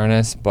 down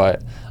earnest,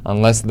 but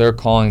unless they're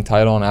calling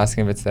title and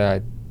asking if it's there,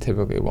 I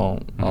typically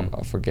won't.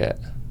 I'll forget.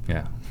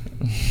 Yeah.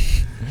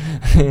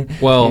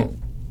 Well,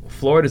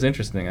 Florida's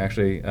interesting.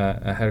 Actually,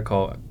 I had a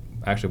call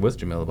with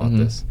Jamil about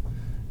this.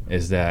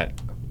 Is that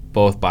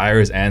both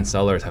buyers and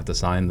sellers have to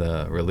sign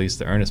the release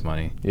the earnest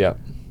money. Yep.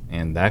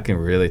 And that can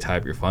really tie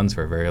up your funds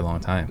for a very long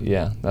time.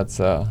 Yeah, that's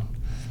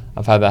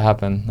I've had that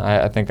happen.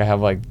 I think I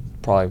have like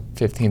probably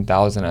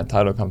 15,000 at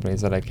title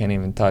companies that I can't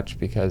even touch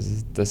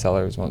because the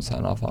sellers won't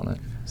sign off on it.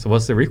 So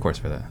what's the recourse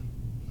for that?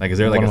 Like, is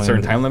there like a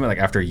certain time limit? Like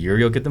after a year,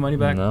 you'll get the money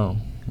back? No,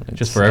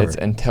 just forever. It's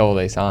until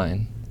they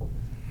sign.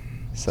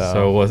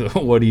 So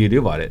what do you do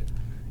about it?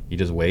 You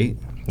just wait?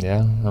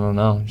 Yeah, I don't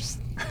know. Just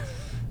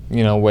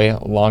wait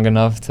long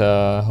enough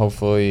to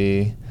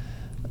hopefully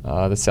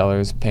the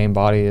seller's paying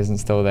body isn't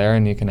still there,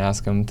 and you can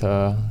ask them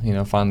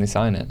to finally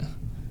sign it.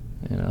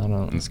 I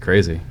don't. It's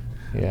crazy.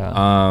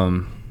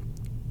 Yeah.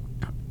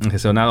 Okay,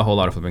 so not a whole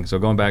lot of flipping. So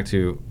going back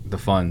to the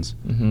funds,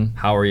 Mm-hmm.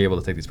 how are you able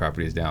to take these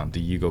properties down?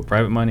 Do you go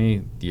private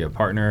money? Do you have a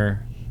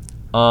partner?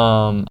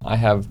 I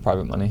have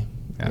private money.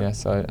 Yeah. Yeah,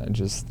 so I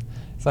just,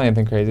 it's not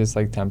anything crazy. It's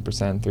like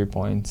 10%, 3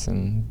 points,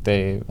 and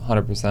they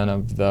 100%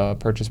 of the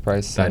purchase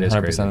price That and is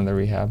 100% crazy. of the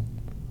rehab.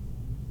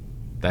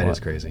 That What?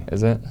 is crazy.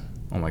 Is it?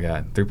 Oh my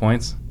God, 3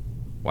 points?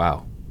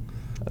 Wow,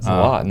 That's a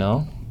lot,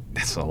 no?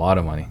 that's a lot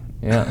of money.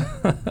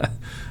 Yeah.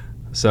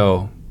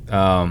 So,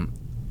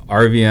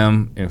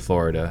 RVM in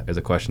Florida is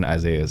a question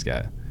Isaiah's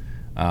got.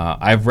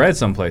 I've read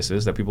some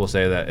places that people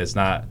say that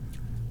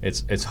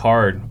it's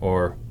hard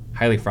or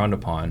highly frowned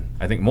upon.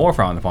 I think more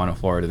frowned upon in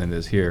Florida than it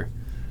is here.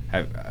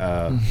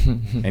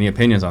 Any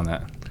opinions on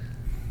that?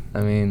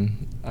 I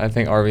mean, I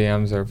think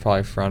RVMs are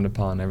probably frowned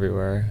upon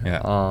everywhere.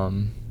 Yeah.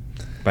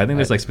 But I think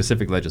there's like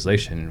specific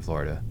legislation in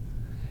Florida.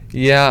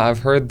 Yeah, I've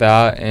heard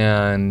that,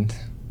 and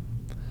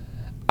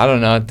I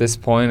don't know. At this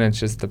point, it's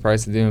just the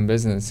price of doing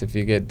business. If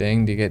you get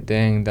dinged, you get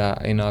dinged.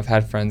 I've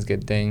had friends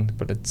get dinged,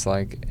 but it's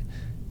like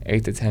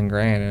 $8 to $10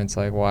 grand, and it's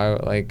like, why?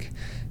 Like,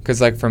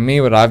 because like for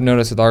me, what I've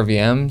noticed with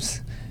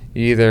RVMs,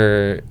 you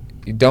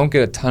don't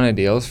get a ton of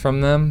deals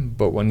from them,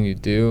 but when you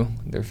do,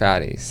 they're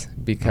fatties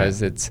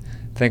because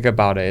think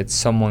about it. It's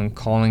someone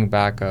calling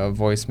back a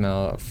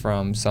voicemail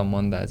from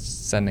someone that's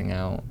sending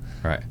out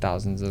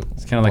thousands of.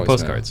 It's kind of like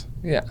postcards.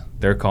 Yeah.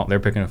 They're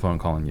picking a phone and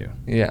calling you.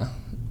 Yeah.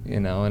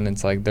 And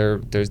it's like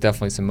there's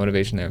definitely some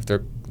motivation there if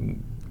they're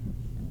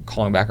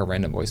calling back a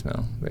random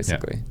voicemail,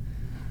 basically.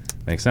 Yeah.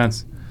 Makes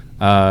sense.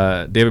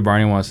 David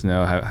Barney wants to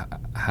know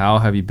how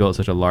have you built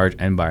such a large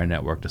end buyer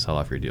network to sell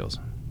off your deals?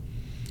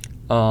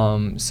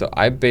 So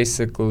I go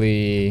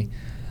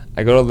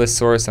to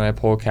ListSource and I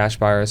pull cash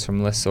buyers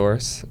from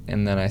ListSource,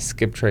 and then I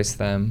skip trace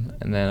them,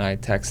 and then I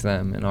text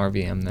them and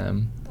RVM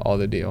them all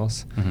the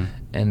deals. Mm-hmm.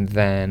 And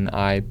then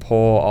I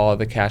pull all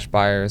the cash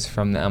buyers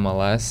from the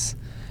MLS,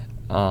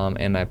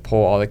 and I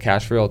pull all the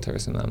cash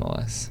realtors from the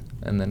MLS.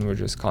 And then we're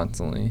just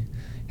constantly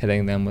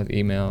hitting them with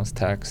emails,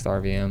 text,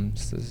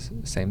 RVMs,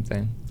 the same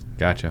thing.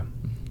 Gotcha.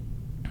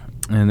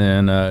 And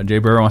then Jay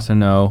Burr wants to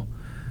know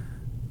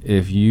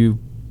if you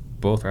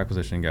both are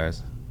acquisition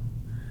guys,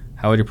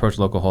 how would you approach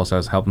local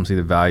wholesalers, help them see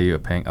the value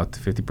of paying up to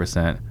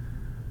 50%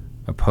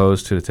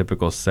 opposed to the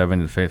typical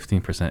 7 to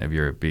 15% if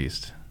you're a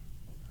beast?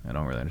 I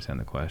don't really understand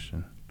the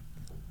question.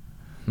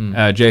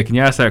 Jay, can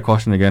you ask that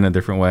question again a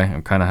different way?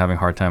 I'm kind of having a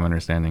hard time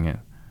understanding it.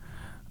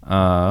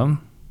 All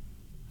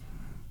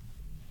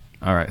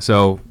right,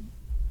 so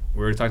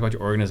we're talking about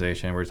your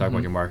organization. We're talking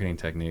about your marketing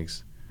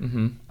techniques.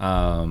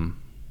 Mm-hmm.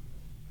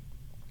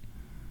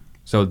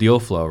 So deal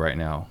flow right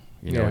now.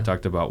 We Yeah.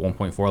 talked about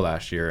 1.4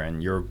 last year,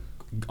 and you're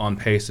on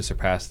pace to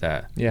surpass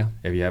that. Yeah.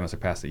 If you haven't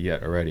surpassed it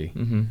yet already.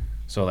 Mm-hmm.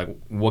 So, like,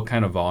 what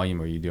kind of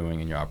volume are you doing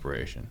in your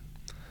operation?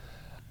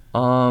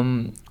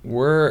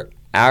 We're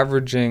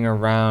averaging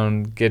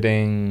around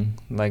getting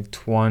like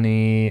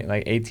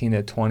 18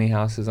 to 20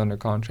 houses under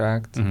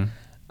contract.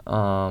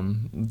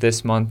 Mm-hmm.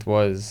 This month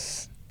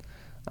was,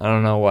 I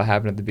don't know what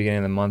happened at the beginning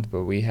of the month,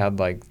 but we had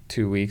like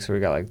 2 weeks where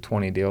we got like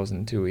 20 deals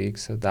in 2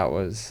 weeks. So that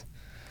was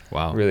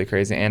really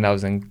crazy. And I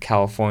was in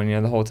California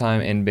the whole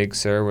time in Big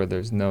Sur where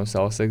there's no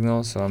cell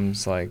signal. So I'm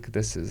just like,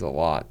 this is a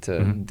lot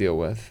to deal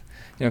with.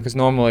 Because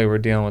normally we're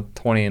dealing with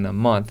 20 in a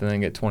month and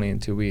then get 20 in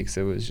 2 weeks.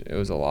 It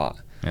was a lot.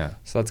 Yeah.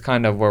 So that's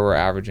kind of where we're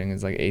averaging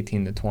is like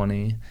 18 to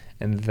 20.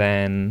 And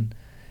then,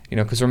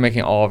 because we're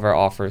making all of our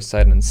offers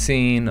sight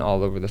unseen,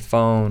 all over the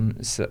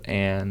phone. So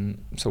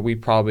we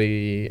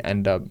probably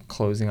end up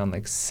closing on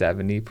like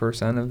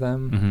 70% of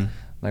them. Mm-hmm.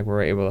 Like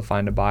we're able to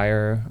find a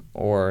buyer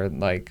or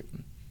like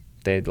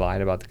they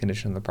lied about the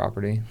condition of the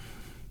property,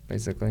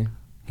 basically.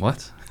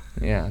 What?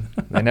 Yeah.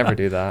 They never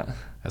do that.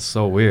 That's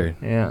so weird.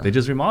 Yeah. They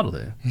just remodeled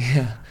it.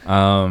 Yeah.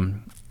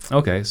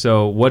 Okay,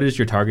 so what is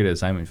your targeted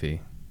assignment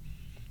fee?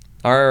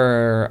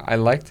 I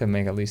like to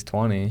make at least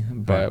 20,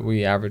 but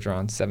we average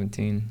around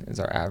 17 is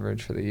our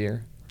average for the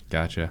year.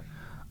 Gotcha.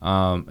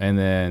 And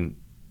then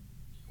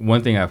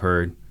one thing I've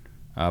heard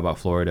about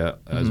Florida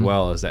as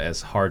well is that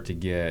it's hard to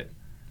get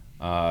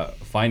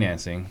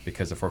financing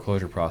because the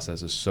foreclosure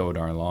process is so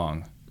darn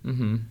long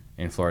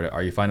in Florida.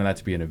 Are you finding that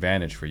to be an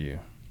advantage for you?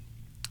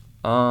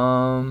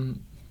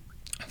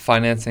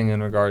 Financing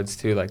in regards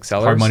to like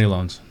sellers? Hard money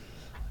loans.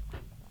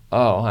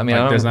 Oh, I mean,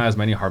 there's not as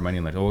many hard money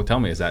lenders. Well, tell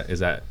me, is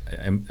that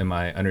am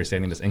I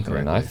understanding this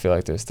incorrectly? I feel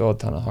like there's still a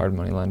ton of hard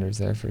money lenders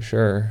there for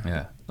sure.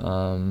 Yeah.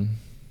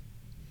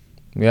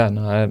 Yeah,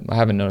 no, I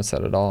haven't noticed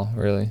that at all,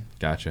 really.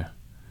 Gotcha.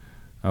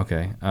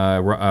 Okay.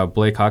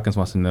 Blake Hawkins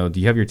wants to know, do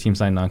you have your team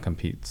sign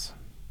non-competes?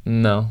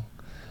 No.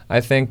 I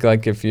think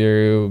like if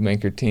you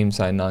make your team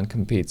sign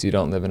non-competes, you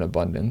don't live in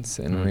abundance.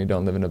 And when you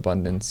don't live in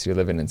abundance, you're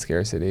living in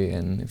scarcity.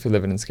 And if you're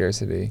living in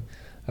scarcity,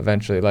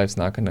 eventually life's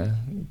not going to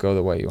go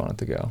the way you want it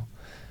to go.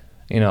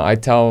 I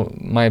tell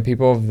my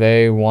people if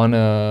they want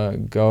to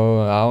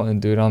go out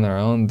and do it on their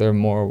own, they're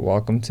more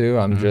welcome to.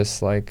 I'm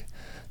just like,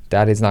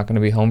 Daddy's not going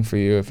to be home for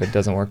you if it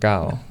doesn't work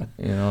out.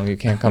 You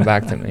can't come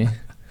back to me.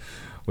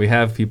 We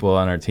have people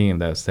on our team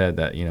that have said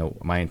that,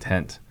 my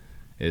intent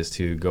is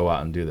to go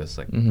out and do this.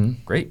 Like,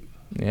 great.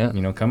 Yeah.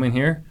 Come in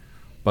here,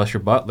 bust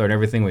your butt, learn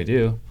everything we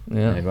do.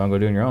 Yeah. And if you want to go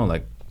do it on your own,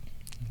 like,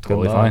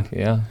 totally Good luck. fine.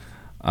 Yeah.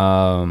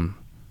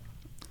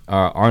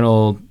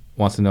 Arnold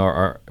wants to know,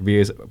 are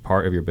VAs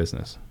part of your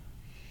business?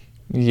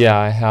 Yeah,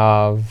 I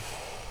have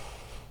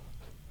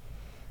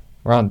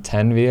around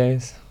 10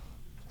 VAs.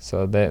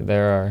 So they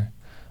are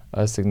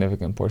a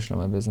significant portion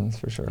of my business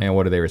for sure. And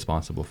what are they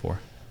responsible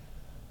for?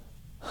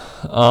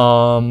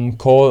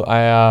 I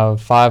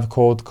have 5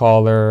 cold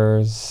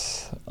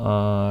callers,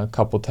 a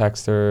couple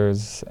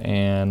texters,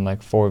 and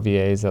like 4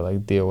 VAs that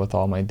like deal with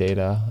all my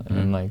data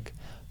and like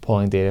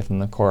pulling data from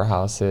the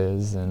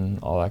courthouses and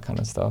all that kind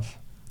of stuff.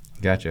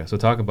 Gotcha. So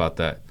talk about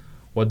that.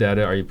 What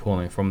data are you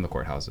pulling from the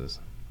courthouses?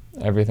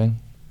 Everything,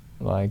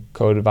 like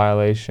code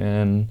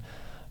violation,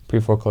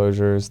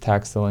 pre-foreclosures,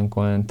 tax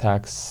delinquent,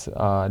 tax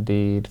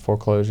deed,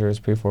 foreclosures,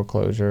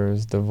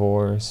 pre-foreclosures,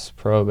 divorce,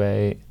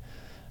 probate,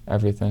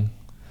 everything.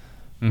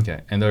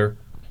 Okay, and they're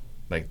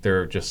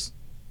just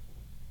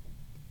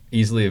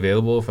easily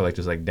available for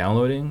just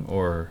downloading,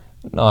 or?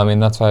 No, I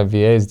mean that's why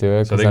VAs do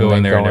it. So they go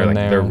in there and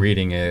they're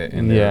reading it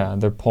and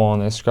they're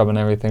pulling, they're scrubbing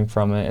everything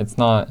from it. It's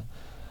not.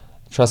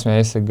 Trust me, I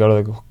used to go to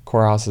the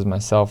courthouses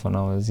myself when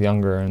I was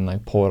younger and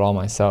like pull it all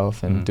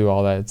myself and do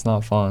all that. It's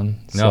not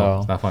fun. No,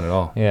 it's not fun at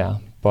all. Yeah,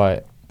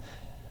 but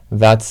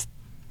that's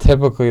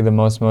typically the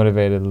most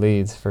motivated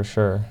leads for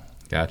sure.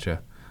 Gotcha.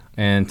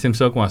 And Tim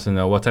Silk wants to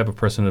know, what type of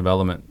personal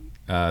development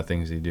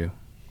things do you do?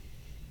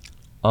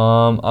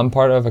 I'm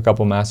part of a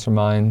couple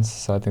masterminds,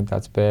 so I think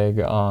that's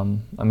big. I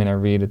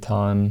read a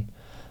ton.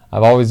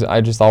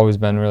 I just always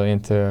been really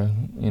into,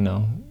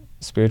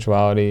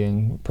 spirituality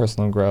and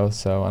personal growth.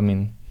 So,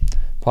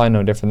 probably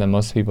no different than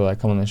most people that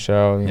come on the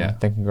show,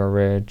 Think and Grow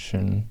Rich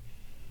and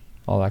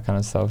all that kind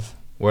of stuff.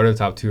 What are the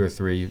top 2 or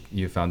 3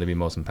 you found to be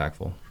most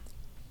impactful?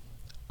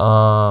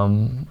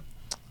 The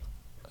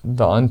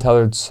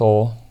Untethered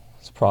Soul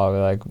is probably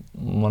like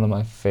one of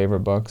my favorite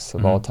books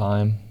of all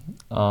time.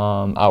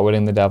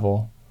 Outwitting the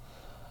Devil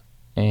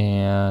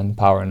and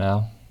Power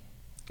Now.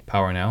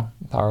 Power Now?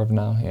 Power of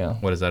Now, yeah.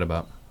 What is that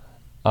about?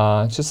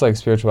 It's just like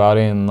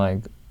spirituality and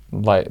like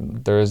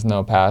there is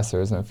no past,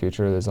 there is no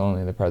future, there's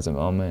only the present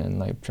moment, and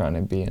like trying to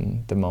be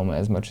in the moment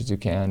as much as you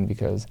can,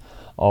 because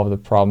all of the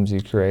problems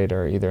you create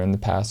are either in the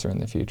past or in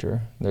the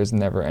future. There's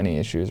never any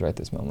issues right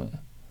this moment.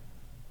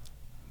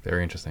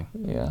 Very interesting.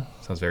 Yeah.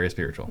 Sounds very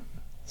spiritual.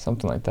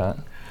 Something like that.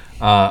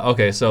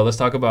 Okay, so let's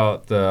talk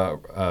about the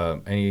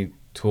any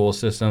tool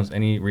systems,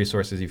 any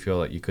resources you feel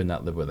like you could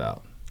not live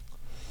without.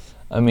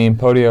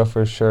 Podio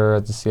for sure,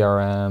 it's a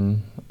CRM.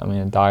 A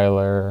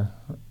dialer,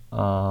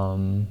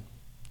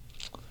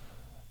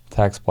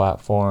 text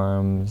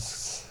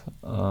platforms.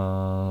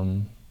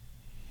 Those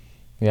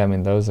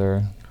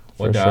are.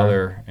 What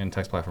dialer and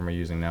text platform are you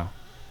using now?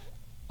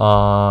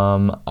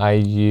 I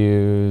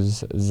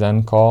use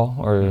ZenCall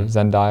or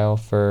ZenDial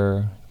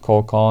for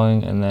cold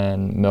calling, and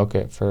then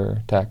Milkit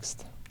for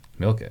text.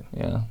 Milkit?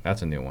 Yeah.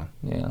 That's a new one.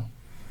 Yeah.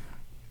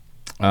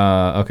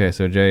 Okay,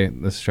 so Jay,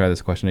 let's try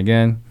this question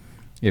again.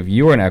 If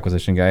you were an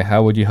acquisition guy,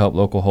 how would you help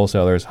local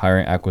wholesalers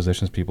hiring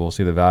acquisitions people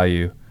see the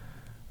value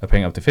of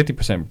paying up to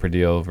 50% per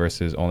deal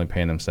versus only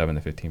paying them 7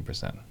 to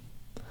 15%?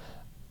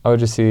 I would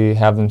just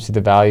have them see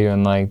the value,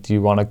 and do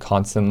you want to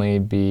constantly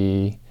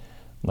be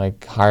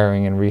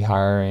hiring and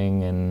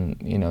rehiring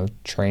and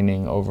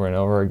training over and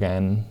over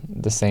again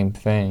the same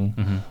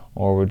thing,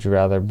 or would you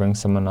rather bring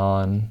someone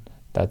on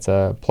that's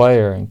a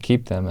player and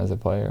keep them as a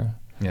player?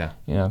 Yeah.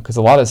 Because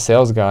a lot of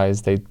sales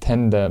guys, a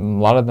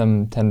lot of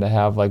them tend to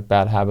have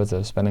bad habits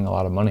of spending a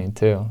lot of money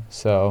too.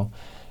 So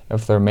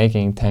if they're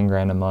making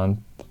 $10,000 a month,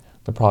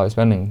 they're probably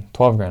spending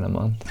 $12,000 a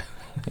month.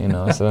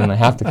 So then they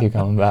have to keep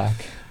coming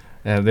back.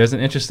 There's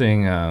an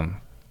interesting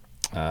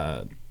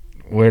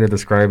way to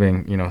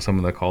describing some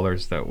of the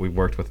callers that we've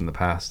worked with in the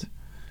past,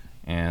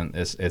 and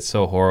it's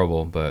so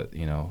horrible. But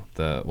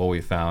what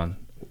we found,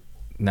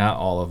 not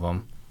all of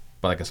them,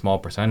 but a small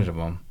percentage of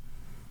them.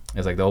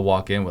 It's they'll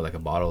walk in with a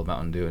bottle of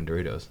Mountain Dew and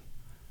Doritos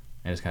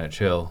and just kind of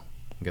chill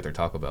and get their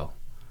Taco Bell.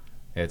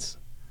 They're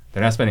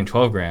not spending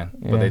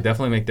 $12,000, but they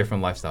definitely make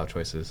different lifestyle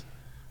choices.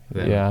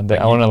 I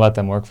wouldn't let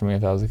them work for me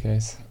if that was the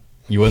case.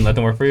 You wouldn't let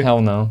them work for you?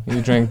 Hell no.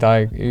 You drink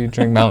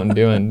Mountain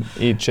Dew and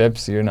eat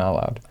chips, you're not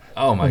allowed.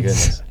 Oh my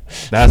goodness.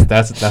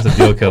 That's a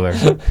deal killer.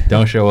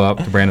 Don't show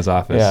up to Brandon's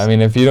office. Yeah,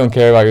 if you don't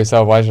care about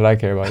yourself, why should I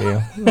care about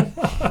you?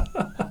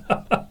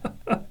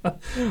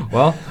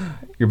 Well,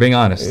 you're being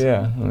honest.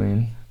 Yeah,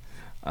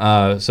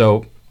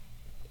 So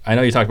I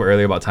know you talked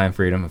earlier about time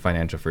freedom and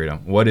financial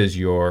freedom. What is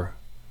your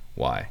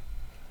Why?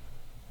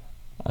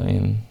 I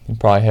mean, you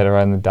probably hit it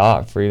right in the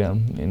dot.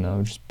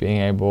 Freedom, just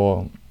being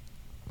able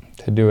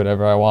to do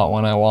whatever I want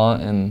when I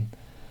want, and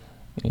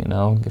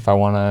if I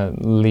want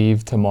to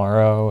leave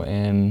tomorrow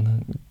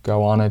and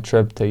go on a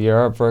trip to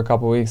Europe for a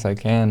couple weeks, I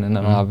can, and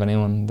I don't have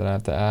anyone that I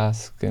have to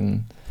ask.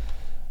 And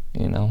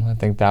I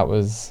think that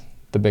was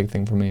the big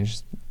thing for me,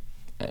 just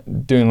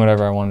doing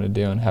whatever I wanted to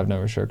do and have no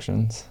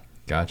restrictions.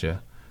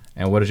 Gotcha.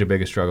 And what is your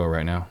biggest struggle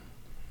right now?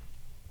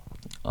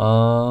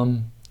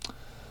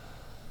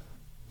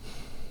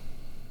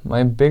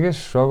 My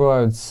biggest struggle,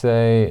 I would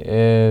say,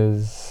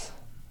 is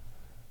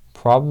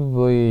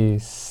probably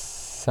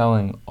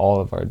selling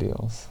all of our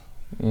deals,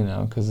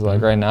 because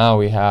right now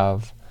we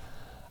have,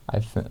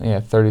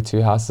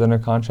 32 houses under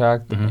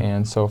contract,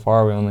 and so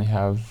far we only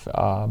have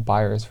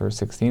buyers for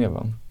 16 of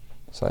them.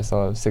 So I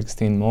still have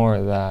 16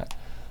 more that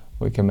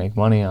we can make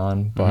money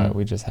on, but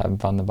we just haven't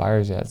found the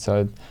buyers yet.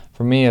 So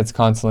for me, it's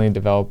constantly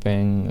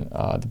developing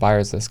the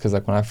buyers list, because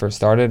when I first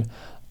started,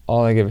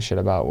 all I gave a shit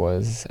about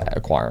was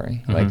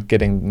acquiring, like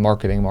getting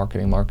marketing,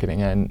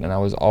 and I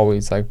was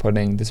always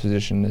putting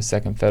disposition to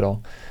second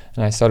fiddle.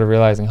 And I started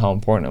realizing how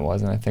important it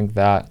was, and I think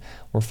that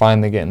we're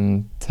finally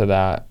getting to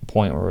that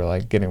point where we're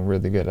getting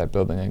really good at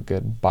building a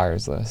good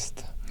buyers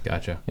list.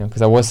 Gotcha.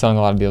 Because I was selling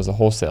a lot of deals to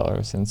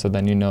wholesalers, and so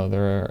then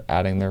they're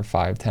adding their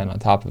 5-10 on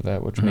top of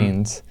it, which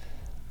means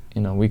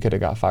we could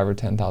have got 5,000 or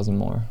 10,000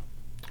 more.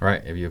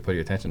 Right, if you put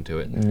your attention to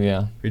it.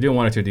 Yeah. If you're doing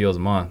 1 or 2 deals a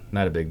month,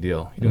 not a big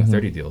deal. You're doing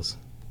 30 deals.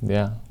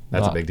 Yeah.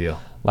 That's a big deal.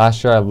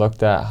 Last year I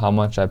looked at how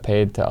much I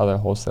paid to other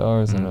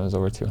wholesalers, and it was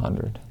over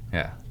 200.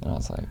 Yeah. And I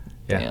was like,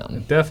 yeah, damn.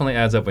 it definitely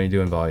adds up when you're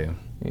doing volume.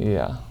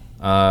 Yeah.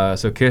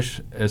 So Kish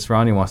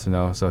Israni wants to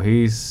know, so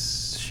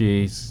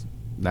she's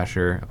not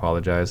sure,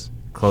 apologize,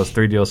 closed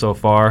 3 deals so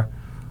far.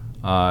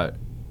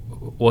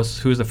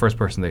 Who's the first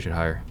person they should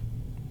hire?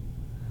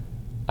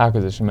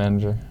 Acquisition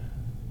manager.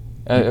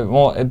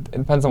 It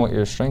depends on what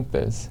your strength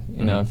is.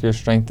 If your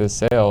strength is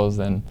sales,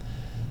 then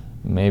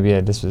maybe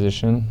a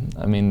disposition.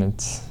 I mean, it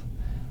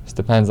just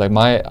depends.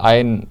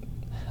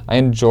 I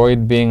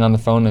enjoyed being on the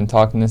phone and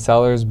talking to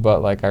sellers,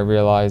 but I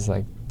realized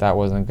that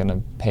wasn't going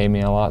to pay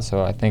me a lot.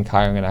 So I think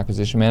hiring an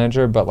acquisition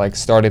manager, but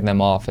starting them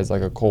off as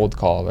a cold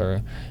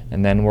caller,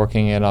 and then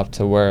working it up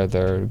to where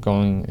they're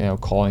going,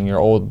 calling your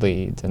old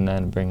leads, and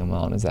then bring them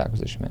on as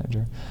acquisition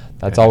manager.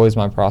 That's always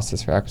my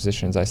process for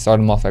acquisitions. I start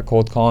them off at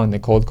cold calling. They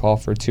cold call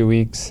for 2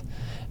 weeks,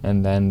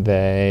 and then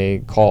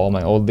they call all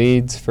my old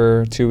leads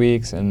for 2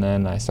 weeks, and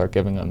then I start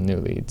giving them new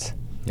leads.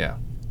 Yeah.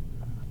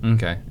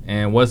 Okay.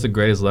 And what's the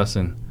greatest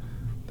lesson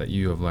that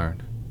you have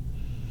learned?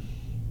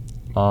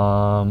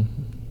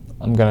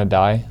 I'm gonna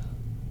die.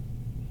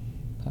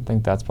 I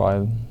think that's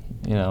probably,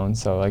 and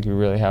so you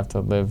really have to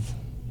live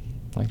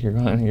you're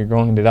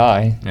going to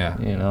die.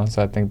 Yeah.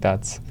 So I think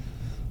that's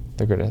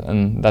the greatest,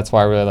 and that's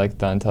why I really like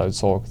the Untethered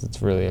Soul, because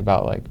it's really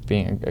about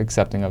being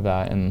accepting of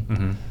that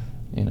and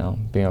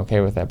being okay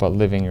with that, but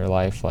living your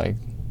life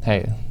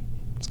hey,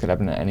 this could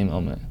happen at any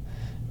moment.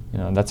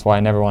 That's why I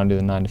never want to do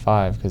the 9 to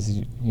 5, because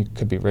you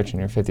could be rich in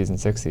your 50s and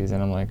 60s,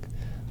 and I'm I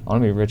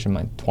want to be rich in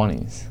my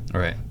 20s.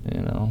 Right.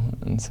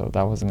 And so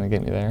that wasn't going to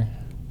get me there.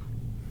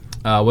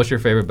 What's your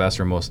favorite, best,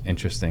 or most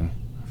interesting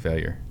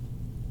failure?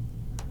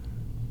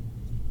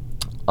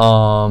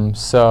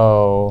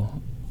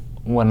 So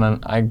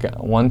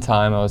one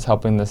time I was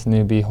helping this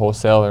newbie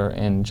wholesaler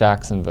in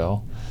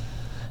Jacksonville,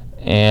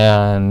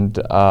 and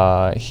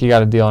he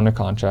got a deal under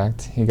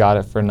contract. He got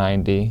it for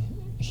 90.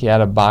 He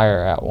had a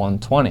buyer at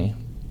 120.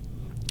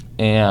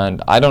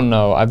 And I don't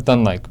know, I've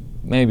done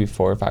maybe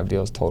 4 or 5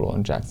 deals total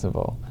in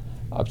Jacksonville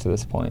up to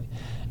this point.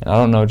 And I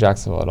don't know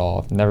Jacksonville at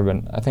all.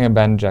 I think I've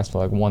been to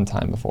Jacksonville one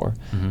time before.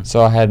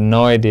 So I had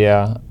no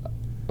idea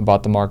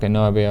about the market,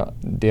 no idea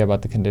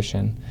about the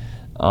condition.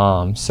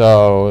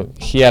 So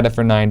he had it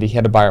for 90, he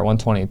had a buyer at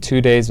 120.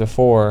 2 days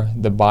before,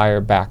 the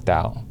buyer backed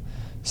out.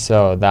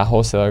 So that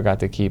wholesaler got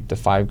to keep the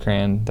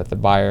 $5,000 that the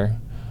buyer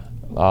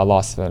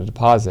lost in a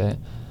deposit.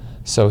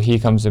 So he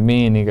comes to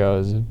me and he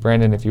goes,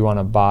 Brandon, if you want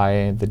to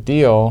buy the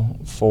deal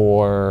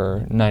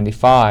for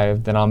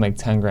 95, then I'll make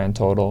 10 grand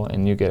total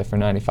and you get it for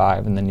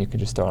 95, and then you could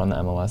just throw it on the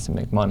MLS and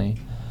make money.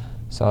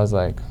 So I was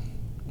like,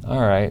 all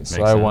right.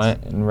 So I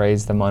went and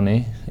raised the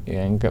money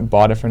and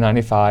bought it for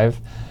 95.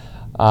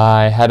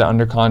 I had it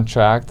under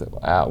contract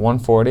at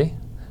 140.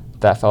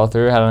 That fell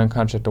through. Had it under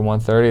contract to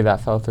 130. That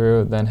fell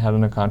through. Then had it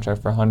under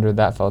contract for 100.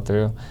 That fell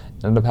through.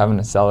 Ended up having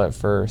to sell it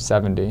for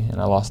 70,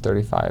 and I lost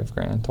 35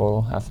 grand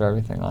total after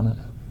everything on it.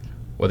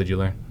 What did you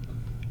learn?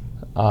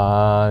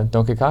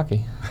 Don't get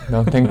cocky.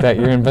 Don't think that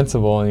you're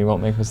invincible and you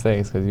won't make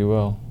mistakes, because you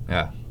will.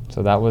 Yeah.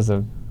 So that was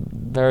a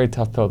very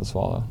tough pill to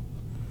swallow.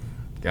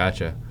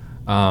 Gotcha.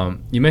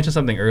 You mentioned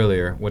something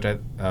earlier, which we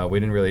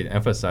didn't really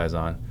emphasize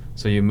on.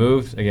 So you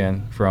moved,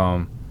 again,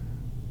 from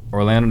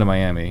Orlando to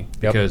Miami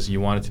because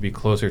you wanted to be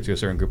closer to a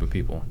certain group of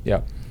people.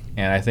 Yep.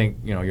 And I think,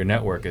 your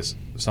network is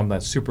something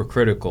that's super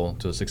critical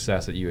to the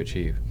success that you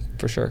achieve.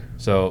 For sure.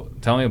 So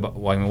tell me about,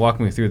 walk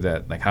me through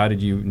that. How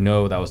did you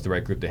know that was the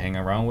right group to hang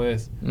around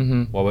with?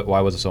 Mm-hmm.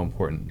 Why was it so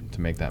important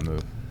to make that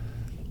move?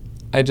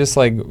 I just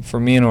like, for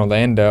me in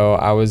Orlando,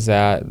 I was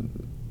at,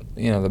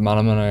 the amount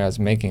of money I was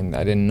making,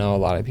 I didn't know a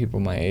lot of people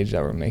my age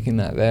that were making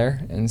that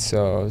there. And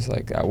so I was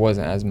like, I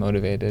wasn't as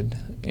motivated,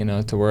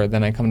 to where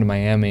then I come to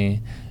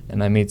Miami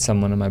and I meet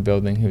someone in my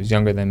building who's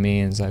younger than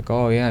me and is like,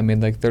 oh yeah, I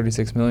made like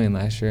 36 million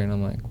last year. And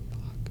I'm like,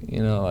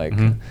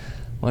 fuck,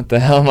 what the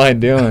hell am I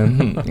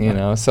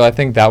doing? So I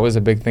think that was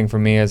a big thing for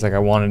me, is like I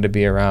wanted to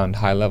be around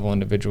high level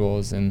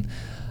individuals. And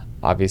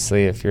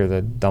obviously if you're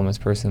the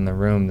dumbest person in the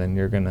room, then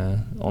you're going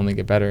to only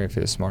get better. If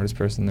you're the smartest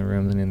person in the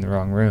room, then you're in the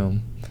wrong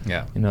room.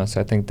 Yeah. So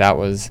I think that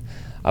was,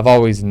 I've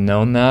always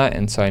known that.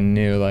 And so I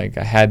knew like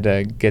I had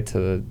to get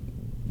to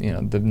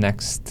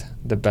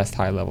the best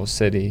high level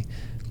city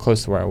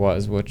close to where I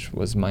was, which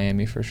was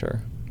Miami for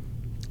sure.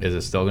 Is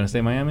it still going to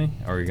stay Miami,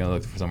 or are you going to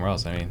look for somewhere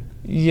else?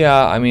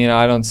 Yeah,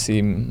 I don't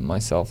see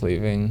myself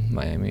leaving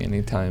Miami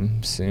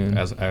anytime soon.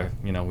 As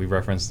we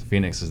referenced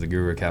Phoenix as the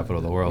guru capital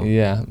of the world.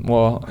 Yeah,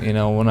 well,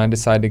 when I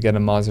decide to get a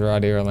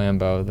Maserati or a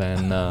Lambo,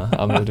 then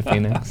I'll move to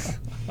Phoenix.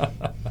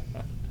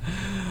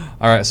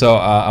 All right, so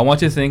I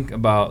want you to think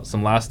about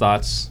some last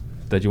thoughts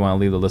that you want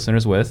to leave the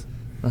listeners with.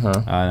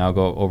 And I'll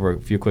go over a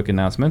few quick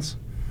announcements.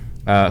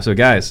 So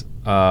guys,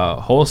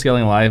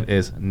 Wholesaling Live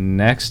is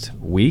next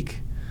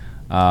week,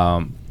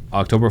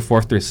 October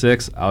 4th through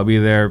 6th. I'll be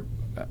there.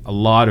 A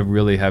lot of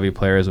really heavy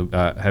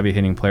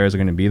hitting players are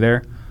going to be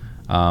there.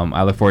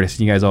 I look forward to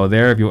seeing you guys all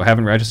there. If you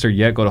haven't registered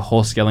yet, go to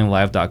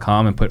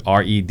wholesalinglive.com and put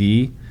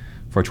RED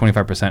for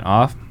 25%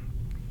 off.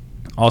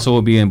 Also,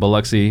 we'll be in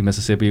Biloxi,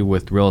 Mississippi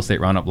with Real Estate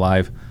Roundup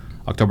Live,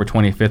 October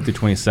 25th through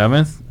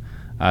 27th.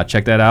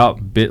 Check that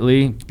out,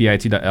 bit.ly/RER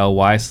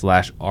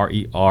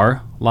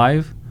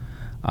live.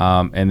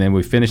 And then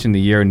we're finishing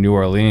the year in New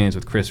Orleans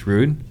with Chris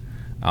Rude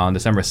on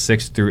December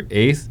 6th through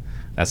 8th.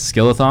 That's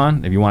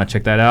Skillathon. If you want to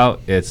check that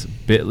out, it's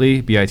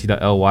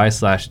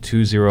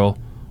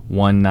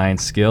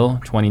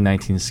bit.ly/2019skill,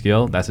 2019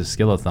 skill. That's a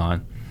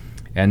Skillathon.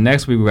 And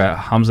next week, we got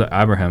Hamza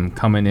Abraham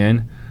coming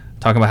in,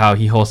 talking about how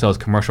he wholesales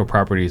commercial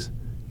properties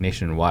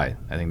nationwide.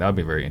 I think that would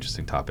be a very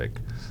interesting topic.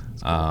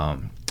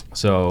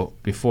 So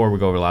before we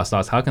go over last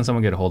thoughts, how can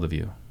someone get a hold of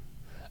you?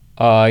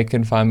 You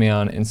can find me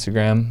on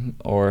Instagram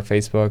or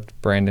Facebook,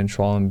 Brandon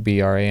Schwalm,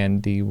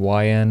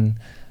 BrandonSchwalm,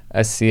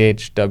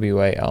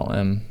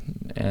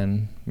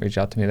 and reach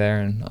out to me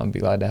there, and I'll be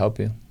glad to help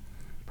you.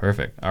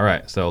 Perfect. All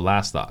right. So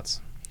last thoughts.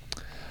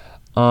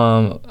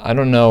 I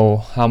don't know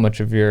how much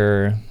of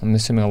I'm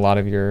assuming a lot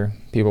of your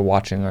people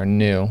watching are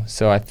new.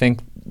 So I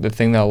think the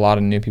thing that a lot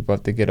of new people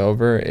have to get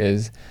over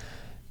is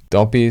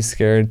don't be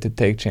scared to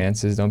take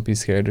chances. Don't be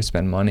scared to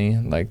spend money.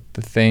 Like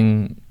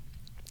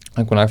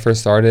when I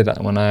first started,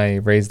 when I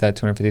raised that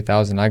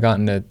 $250,000, I got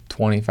into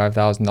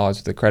 $25,000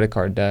 worth of credit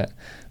card debt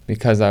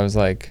because I was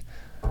like,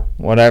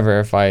 whatever,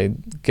 if I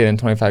get in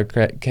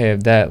 $25K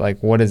of debt,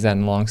 like what is that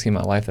in the long scheme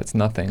of my life? That's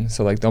nothing.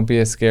 So like, don't be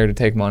as scared to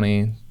take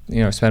money,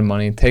 spend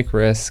money, take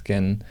risk,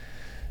 and,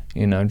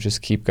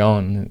 just keep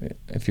going.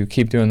 If you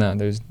keep doing that,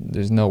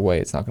 there's no way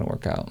it's not going to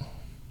work out. I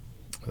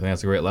think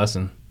that's a great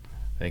lesson.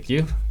 Thank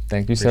you.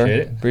 Thank you,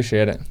 sir.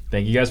 Appreciate it.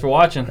 Thank you guys for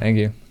watching. Thank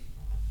you.